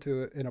all up in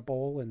a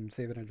bowl and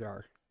save it in a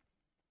jar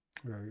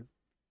or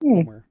Mm.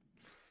 somewhere.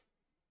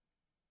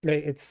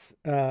 It's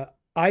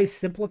I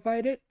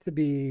simplified it to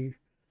be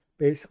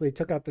basically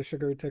took out the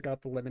sugar, took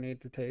out the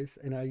lemonade to taste,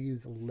 and I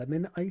use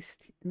lemon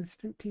iced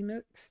instant tea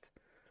mixed.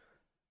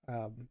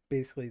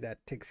 Basically,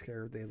 that takes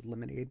care of the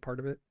lemonade part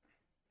of it.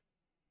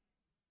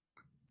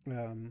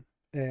 Um,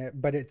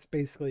 but it's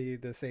basically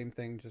the same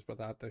thing, just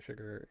without the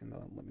sugar and the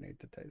lemonade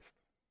to taste.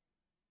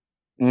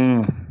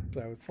 Mm.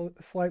 So it's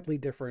slightly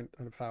different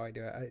of how I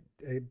do it.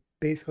 I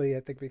basically, I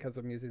think because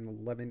I'm using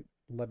the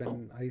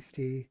lemon iced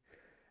tea,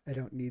 I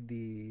don't need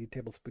the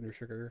tablespoon of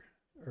sugar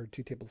or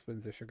 2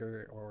 tablespoons of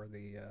sugar or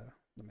the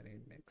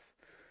lemonade mix.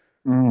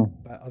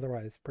 Mm. But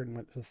otherwise, pretty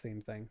much the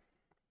same thing.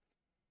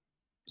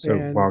 So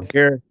while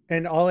Gary,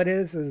 And all it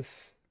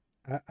is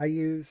I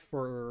use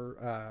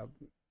for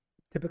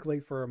typically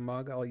for a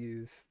mug, I'll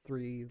use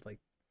 3 like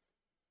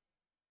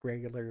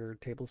regular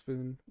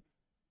tablespoon,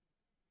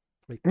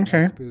 like a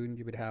okay. spoon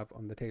you would have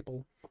on the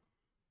table,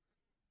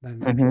 not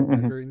an actual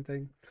Mm-hmm. measuring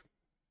thing.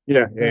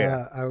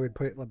 Yeah. I would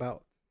put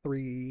about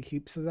 3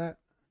 heaps of that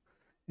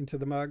into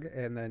the mug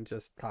and then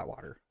just hot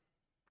water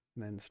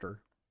and then stir.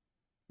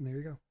 And there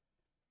you go.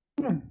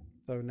 Mm.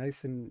 So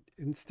nice and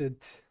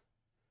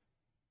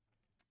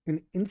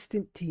an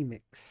instant tea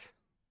mix.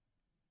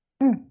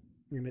 Mm.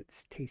 And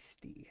it's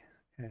tasty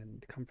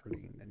and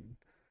comforting and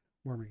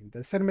warming.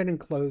 The cinnamon and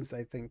cloves,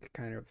 I think,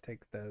 kind of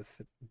take the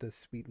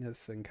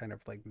sweetness and kind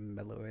of like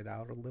mellow it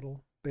out a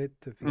little bit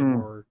to feel Mm.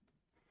 more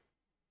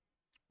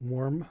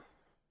warm.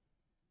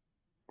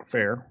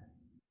 Fair.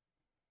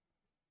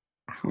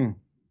 Hmm.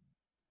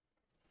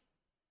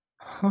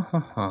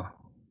 Ha.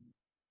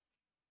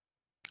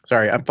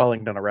 Sorry, I'm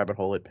falling down a rabbit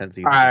hole at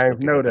Penzies. Just I've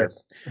looking at their.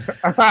 noticed.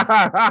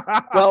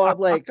 Well, I'm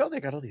like, oh, they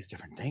got all these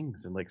different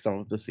things, and like some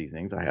of the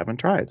seasonings I haven't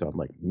tried. So I'm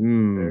like,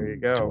 There you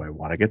do go. I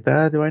want to get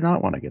that? Do I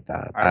not want to get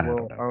that? I don't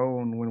will know.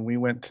 own when we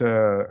went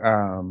to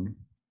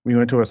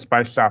a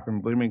spice shop in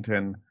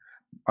Bloomington,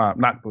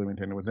 not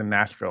Bloomington, it was in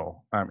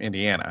Nashville,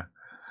 Indiana.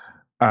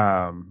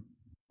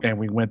 And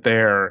we went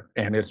there,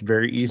 and it's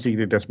very easy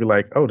to just be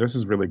like, oh, this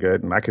is really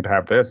good, and I could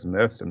have this and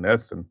this and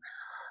this, and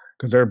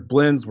because their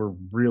blends were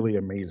really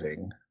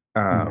amazing.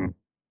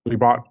 We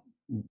bought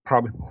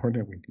probably more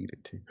than we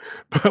needed to,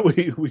 but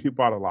we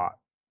bought a lot.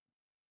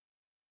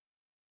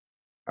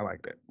 I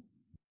liked it.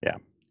 Yeah.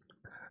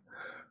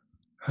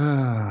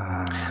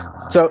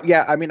 So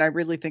yeah, I mean, I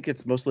really think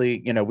it's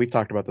mostly, we've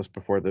talked about this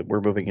before, that we're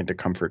moving into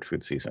comfort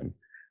food season.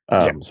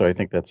 So I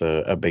think that's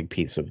a big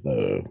piece of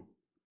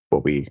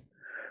what we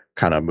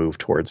kind of move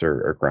towards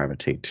or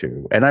gravitate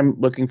to, and I'm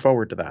looking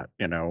forward to that.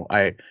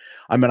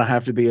 I'm gonna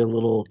have to be a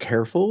little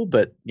careful,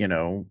 but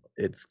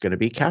it's gonna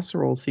be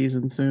casserole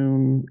season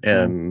soon,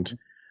 and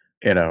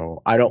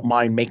I don't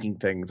mind making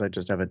things. I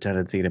just have a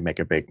tendency to make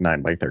a big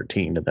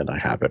 9x13, and then I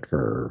have it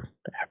forever.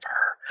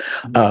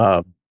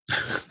 Well,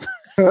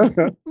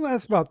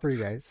 that's about 3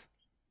 days.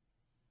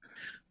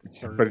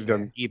 But he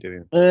doesn't eat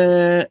it.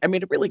 I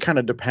mean, it really kind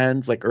of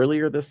depends. Like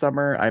earlier this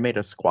summer, I made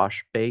a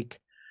squash bake.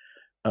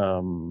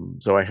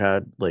 So I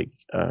had like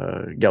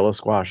yellow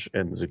squash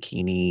and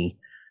zucchini,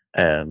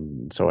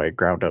 and so I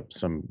ground up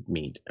some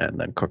meat and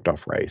then cooked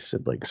off rice,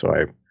 and so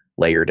I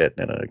layered it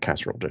in a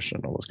casserole dish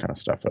and all this kind of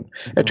stuff, and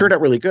it turned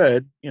out really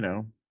good.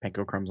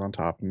 Panko crumbs on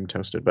top and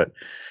toasted, but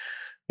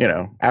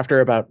after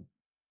about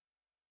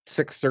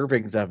 6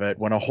 servings of it,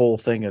 when a whole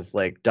thing is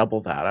like double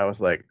that, I was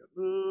like,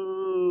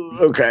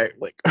 okay,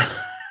 like.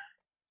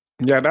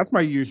 Yeah, that's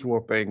my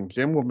usual thing.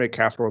 Jim will make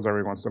casseroles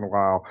every once in a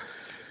while,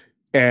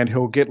 and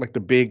he'll get like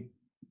the big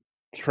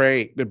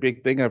tray, the big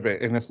thing of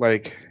it, and it's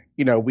like,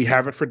 we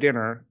have it for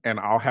dinner, and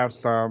I'll have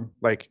some,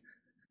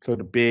 so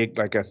the big,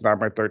 like that's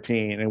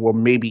 9x13, and we'll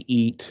maybe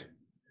eat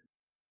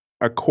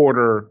a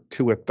quarter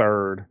to a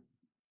third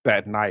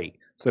that night.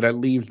 So that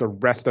leaves the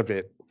rest of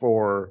it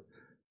for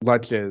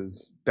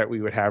lunches that we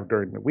would have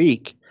during the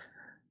week.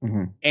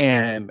 Mm-hmm.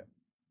 And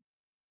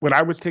when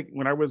I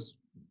was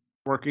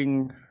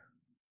working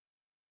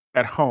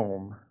at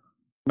home,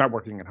 not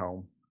working at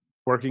home,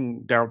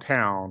 working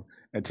downtown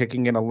and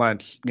taking in a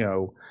lunch,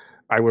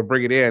 I would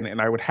bring it in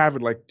and I would have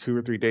it like 2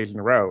 or 3 days in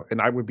a row,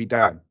 and I would be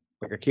done.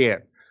 Like, I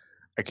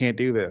can't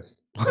do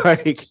this.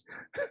 Like,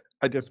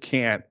 I just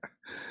can't.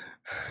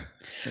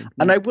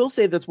 And I will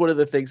say that's one of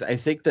the things I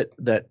think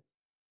that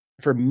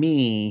for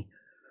me,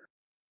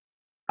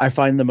 I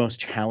find the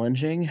most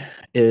challenging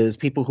is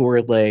people who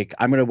are like,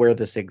 I'm going to wear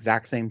this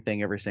exact same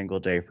thing every single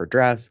day for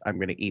dress. I'm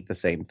going to eat the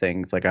same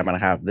things. Like, I'm going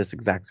to have this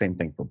exact same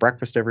thing for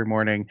breakfast every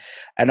morning.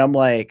 And I'm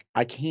like,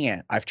 I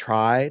can't. I've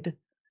tried,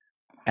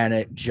 and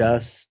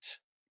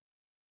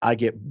I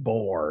get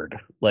bored,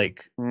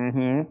 like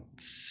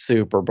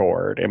super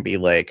bored, and be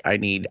like, I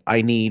need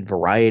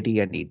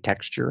variety. I need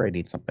texture. I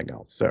need something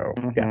else. So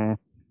yeah,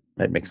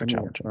 that makes it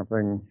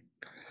challenging.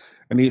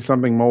 I need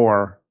something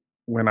more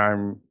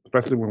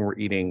especially when we're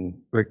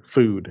eating, like,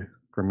 food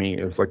for me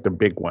is like the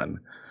big one.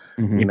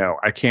 You know,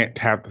 I can't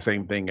have the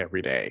same thing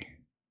every day.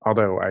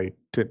 Although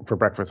for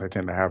breakfast, I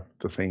tend to have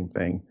the same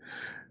thing.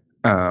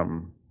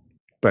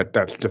 But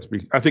that's just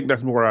I think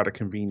that's more out of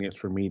convenience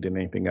for me than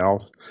anything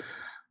else.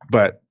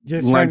 But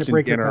just lunch trying to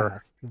break and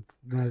dinner,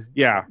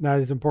 not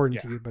as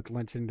important to you, but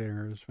lunch and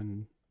dinner is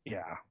when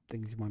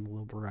things you want a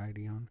little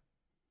variety on.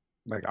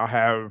 Like, I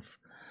have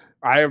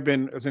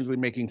been essentially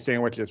making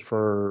sandwiches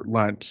for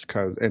lunch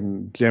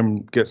and Jim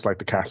gets like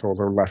the casseroles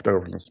or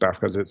leftovers and stuff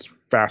because it's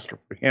faster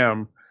for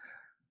him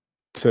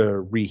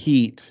to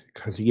reheat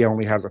because he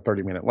only has a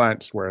 30-minute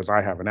lunch, whereas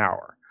I have an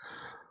hour.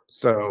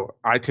 So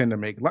I tend to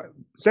make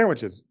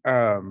sandwiches.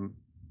 And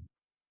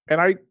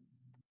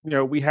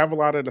we have a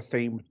lot of the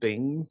same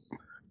things,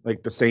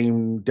 like the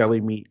same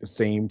deli meat, the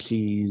same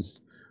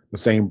cheese, the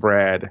same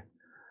bread.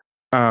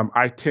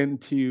 I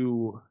tend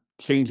to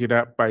change it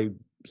up by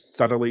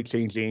subtly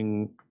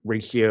changing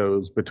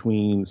ratios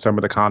between some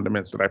of the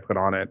condiments that I put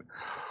on it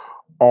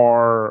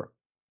or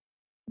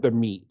the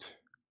meat.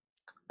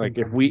 Like,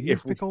 sometimes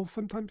if pickles,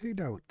 sometimes you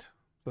don't.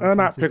 Sometimes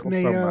not pickles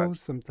mayo, so much.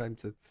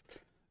 Sometimes it's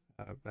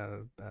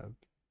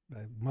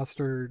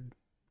mustard.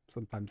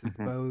 Sometimes it's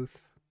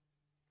both.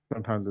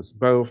 Sometimes it's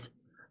both.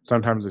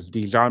 Sometimes it's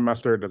Dijon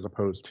mustard as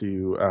opposed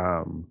to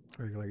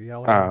regular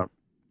yellow.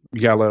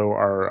 Yellow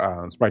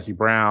or spicy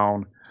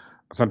brown.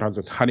 Sometimes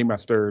it's honey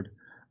mustard.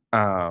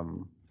 I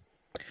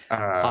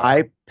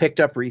picked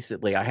up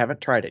recently. I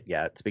haven't tried it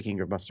yet.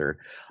 Speaking of mustard,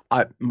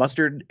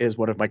 mustard is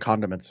one of my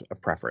condiments of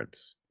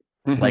preference.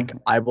 Like,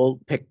 I will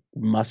pick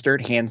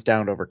mustard hands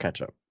down over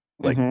ketchup.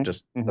 Like,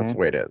 just that's the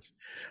way it is.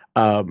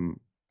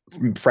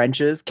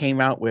 French's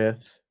came out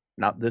with,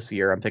 not this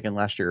year, I'm thinking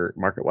last year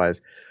market wise,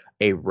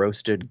 a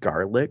roasted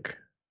garlic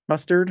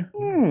mustard.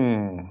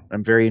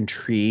 I'm very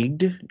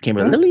intrigued. It came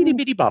in a little itty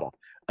bitty bottle.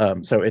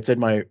 So it's in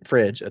my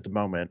fridge at the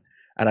moment.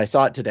 And I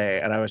saw it today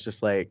and I was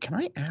just like, can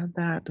I add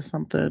that to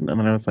something? And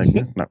then I was like,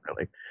 not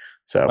really.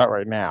 So not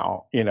right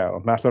now,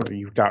 not something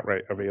you've got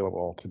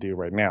available to do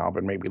right now,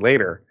 but maybe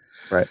later.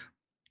 Right.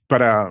 But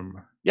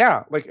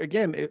yeah, like,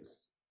 again,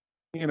 it's,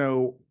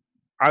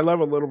 I love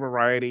a little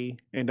variety,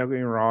 and don't get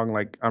me wrong,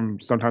 like,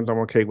 sometimes I'm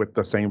okay with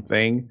the same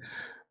thing,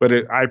 but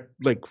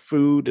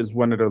food is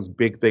one of those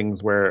big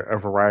things where a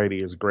variety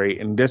is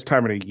great. And this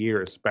time of the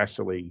year,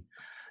 especially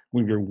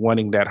when you're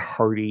wanting that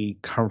hearty,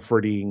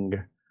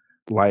 comforting,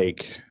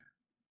 like,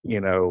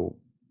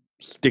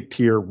 stick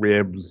to your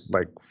ribs,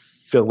 like,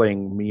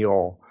 filling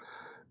meal,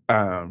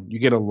 you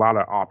get a lot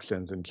of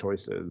options and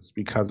choices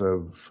because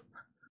of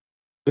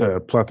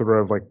the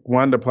plethora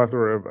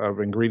of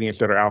ingredients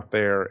that are out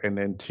there, and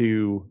then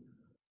two,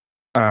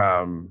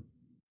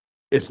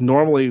 it's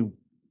normally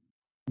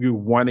you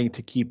wanting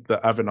to keep the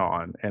oven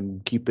on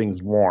and keep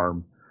things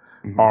warm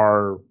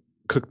or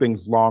cook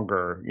things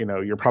longer.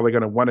 You're probably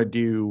going to want to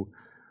do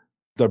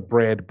the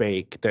bread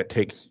bake that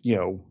takes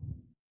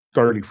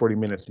 30-40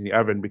 minutes in the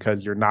oven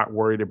because you're not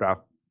worried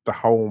about the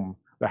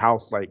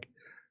house like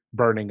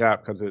burning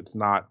up because it's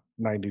not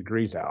 90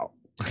 degrees out.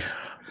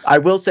 I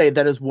will say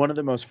that is one of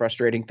the most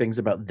frustrating things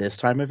about this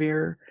time of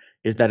year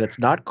is that it's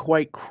not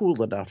quite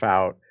cool enough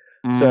out.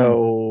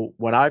 So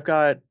when I've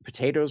got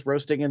potatoes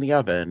roasting in the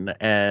oven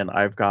and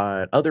I've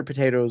got other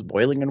potatoes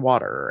boiling in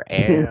water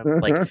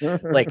and like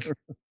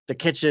the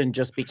kitchen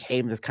just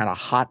became this kind of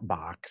hot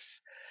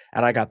box,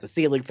 and I got the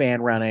ceiling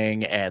fan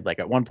running, and like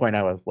at one point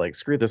I was like,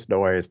 screw this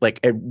noise. Like,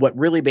 and what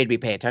really made me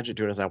pay attention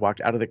to it is I walked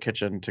out of the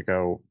kitchen to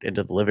go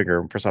into the living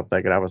room for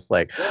something, and I was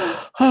like,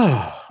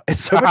 oh,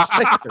 it's so much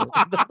nicer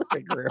in the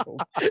living room.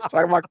 So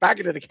I walked back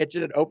into the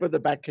kitchen and opened the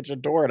back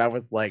kitchen door, and I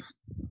was like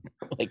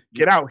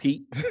get out,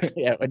 heat.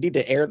 Yeah, I need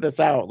to air this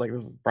out. Like,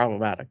 this is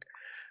problematic.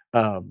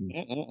 Well,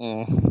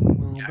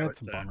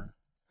 that's a bummer.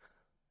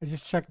 I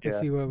just checked to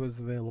see what was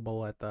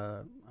available at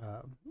the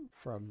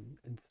from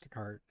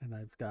Instacart, and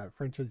I've got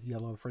French's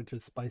yellow,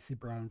 French's spicy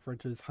brown,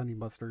 French's honey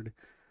mustard,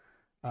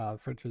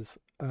 French's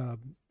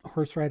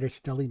horseradish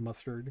deli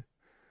mustard,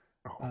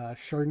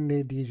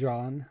 Chardonnay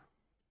Dijon,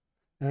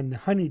 and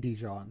honey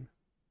Dijon.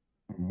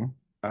 And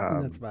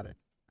that's about it.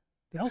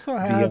 They also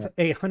have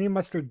a honey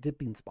mustard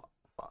dipping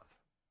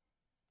sauce.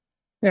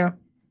 Yeah,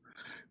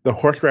 the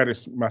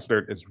horseradish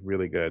mustard is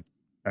really good.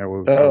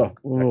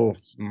 Nope.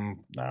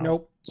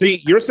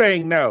 See, you're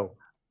saying no.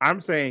 I'm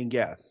saying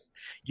yes.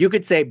 You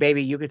could say,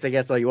 baby, you could say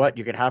yes all you want.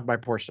 You can have my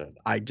portion.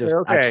 I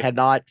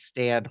cannot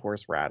stand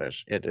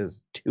horseradish. It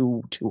is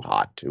too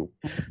hot, too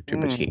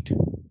petite.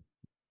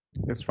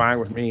 It's fine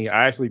with me.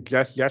 I actually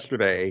just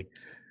yesterday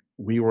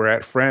we were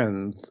at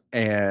Friends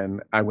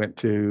and I went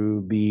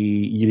to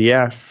the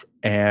UDF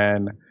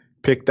and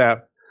picked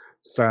up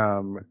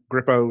some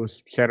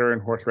Grippo's cheddar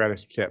and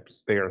horseradish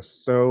chips. They are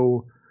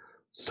so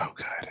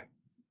good.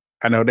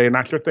 I know they're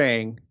not your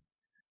thing,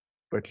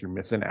 but you're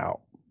missing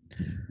out.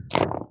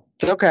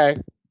 It's okay.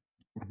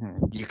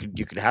 Mm-hmm.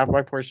 You could have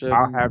my portion.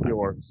 I'll have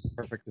yours.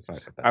 Perfectly fine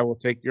with that. I will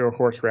take your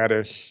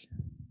horseradish.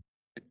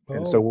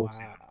 And so we'll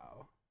see.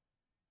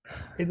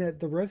 And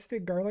the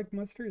roasted garlic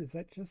mustard, is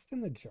that just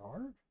in the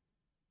jar?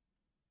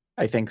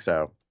 I think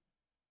so.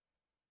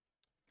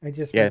 I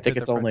think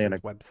it's only in a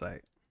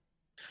website.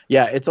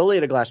 Yeah, it's only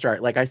in a glass jar.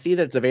 Like I see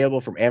that it's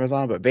available from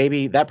Amazon, but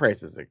baby, that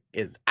price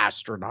is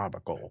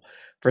astronomical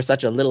for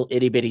such a little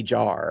itty bitty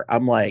jar.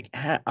 I'm like,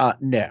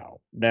 no,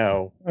 nay.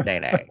 Not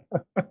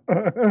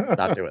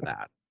doing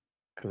that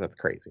because that's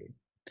crazy.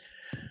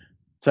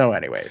 So,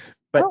 anyways,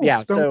 but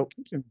so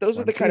those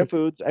are the kind of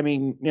foods. I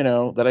mean,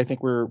 that I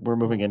think we're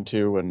moving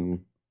into, and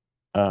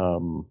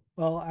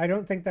well, I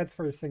don't think that's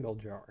for a single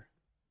jar.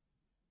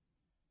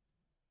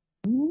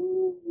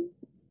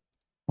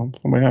 I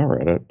have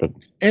read it, but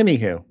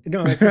anywho,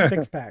 no, it's a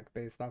 6-pack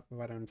based off of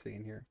what I'm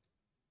seeing here.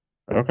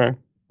 Okay,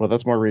 well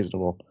that's more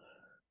reasonable.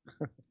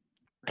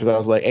 Because I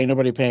was like, ain't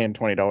nobody paying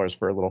 $20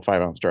 for a little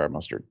 5-ounce jar of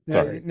mustard.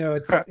 Sorry, no,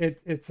 it's a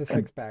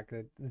 6-pack.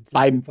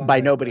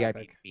 By nobody, I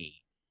mean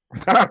me.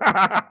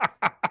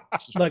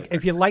 Look,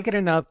 if you like it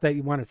enough that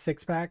you want a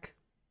 6-pack,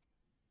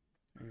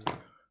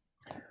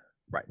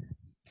 right?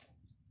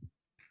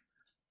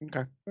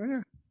 Okay.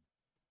 Yeah.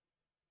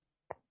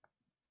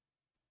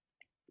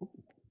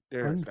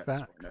 There's that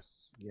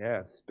sweetness.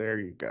 Yes, there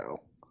you go.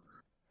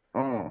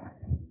 All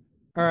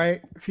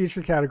right,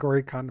 future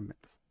category: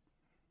 condiments.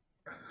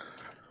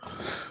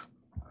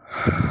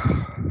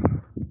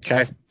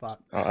 Okay, I'll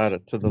add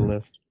it to the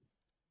list.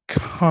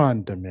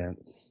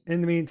 Condiments.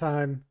 In the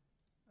meantime,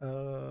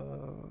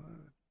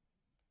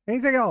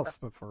 anything else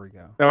before we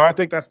go? No, I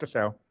think that's the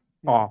show.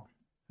 Yeah, I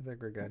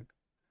think we're good.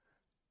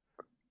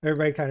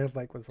 Everybody kind of was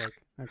like,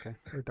 okay,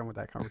 we're done with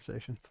that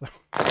conversation. So,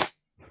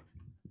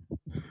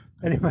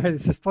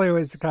 anyways, just plenty of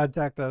ways to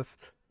contact us.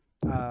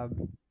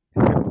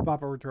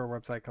 Pop over to our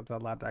website,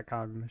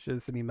 cubsoutloud.com. Shoot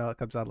us an email at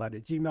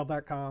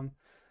cubsoutloud@gmail.com.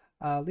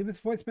 Leave us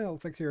a voicemail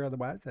at 60 or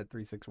otherwise at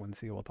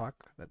 361-COL Talk.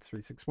 That's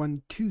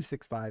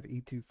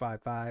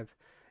 361-265-8255. You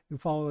can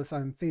follow us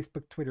on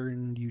Facebook, Twitter,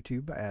 and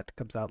YouTube at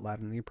Cubs Out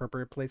Loud in the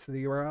appropriate place of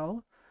the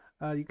URL.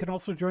 You can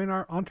also join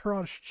our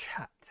entourage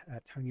chat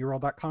at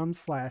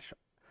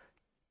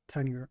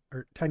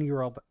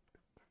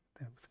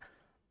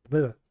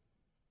tinyurl.com/tinyurl.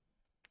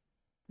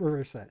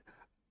 Reverse that.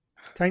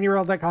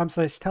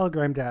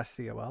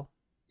 tinyurl.com/telegram-col.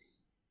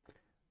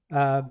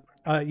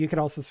 You can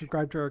also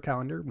subscribe to our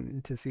calendar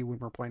to see when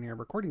we're planning on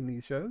recording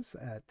these shows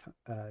at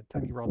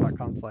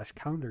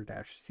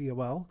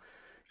tinyurl.com/calendar-col.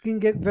 You can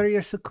get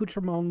various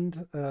accoutrements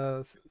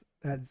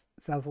at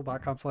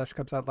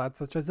zazzle.com/cubsoutloud,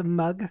 such as a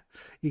mug.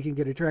 You can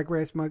get a drag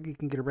race mug. You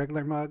can get a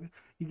regular mug.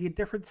 You can get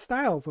different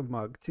styles of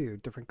mug, too.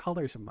 Different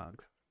colors of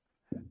mugs.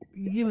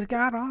 You've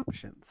got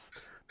options.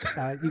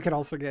 You can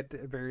also get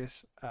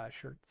various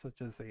shirts,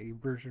 such as a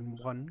version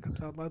 1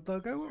 Cubs Out Loud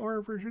logo or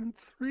a version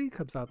 3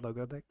 Cubs Out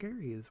logo that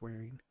Gary is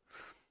wearing.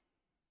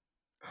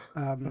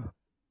 And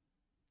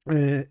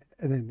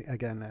then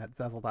again at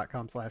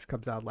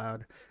zazzle.com/Cubs Out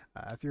Loud.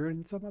 If you're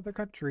in some other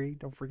country,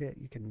 don't forget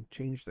you can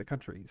change the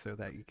country so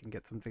that you can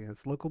get something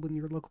that's local in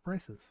your local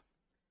prices.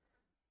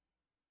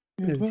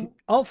 Mm-hmm.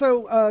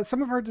 Also,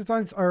 some of our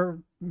designs are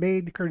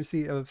made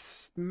courtesy of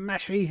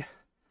Smashy.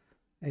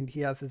 And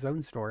he has his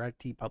own store at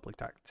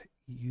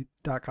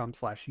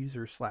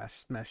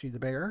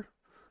tpublic.com/user/SmashyTheBear.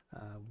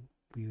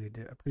 We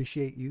would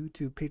appreciate you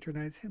to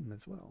patronize him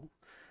as well.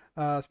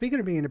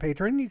 Speaking of being a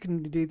patron, you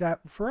can do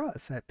that for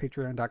us at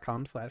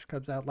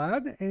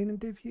patreon.com/CubsOutLoud.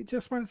 And if you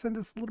just want to send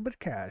us a little bit of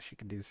cash, you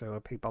can do so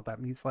at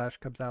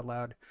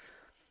paypal.me/CubsOutLoud.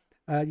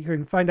 You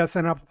can find us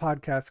on Apple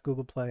Podcasts,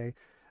 Google Play,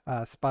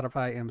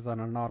 Spotify,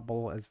 Amazon, and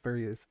Audible, as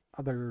various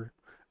other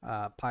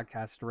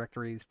podcast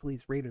directories.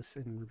 Please rate us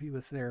and review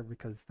us there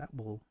because that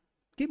will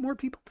get more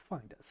people to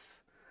find us.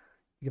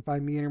 You can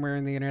find me anywhere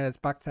in the internet. It's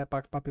Boxcat,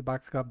 Box Puppy,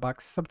 Box Cub,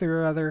 Box something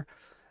or other.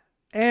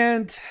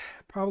 And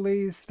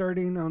probably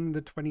starting on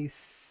the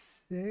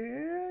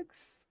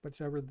 26th,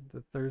 whichever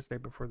the Thursday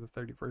before the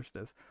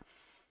 31st is.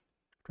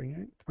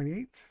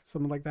 28th,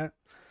 something like that.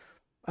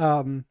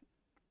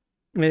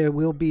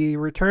 We'll be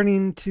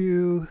returning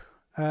to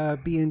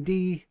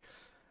B&D,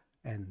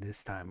 and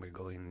this time we're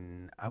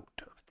going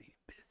out of the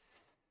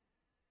abyss.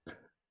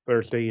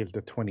 Thursday is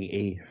the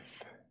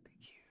 28th.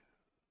 Thank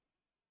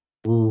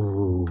you.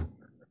 Ooh.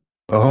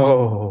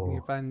 Oh. You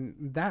can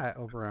find that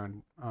over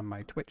on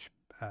my Twitch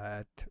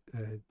at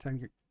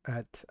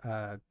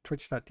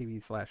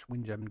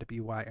twitch.tv/Windgem,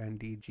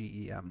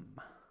 WYNDGEM.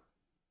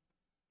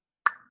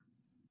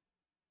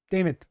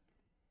 Damon.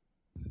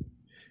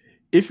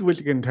 if you wish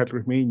to get in touch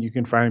with me, you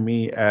can find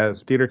me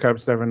as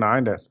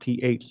TheaterCub79. That's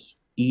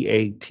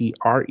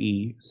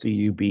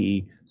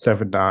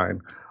TheaterCub79.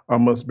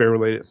 Most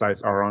bear-related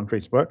sites are on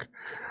Facebook.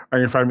 You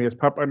can find me as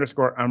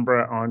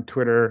pup_Umbra on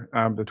Twitter.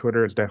 The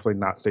Twitter is definitely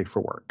not safe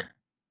for work.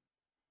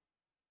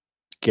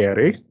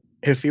 Gary?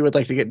 If you would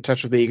like to get in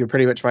touch with me, you can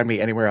pretty much find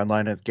me anywhere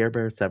online as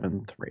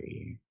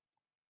GareBear73.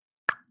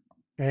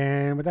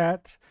 And with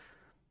that,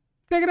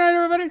 say good night,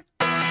 everybody.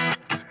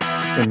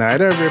 Good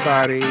night,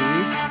 everybody.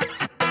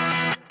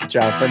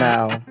 Ciao for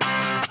now.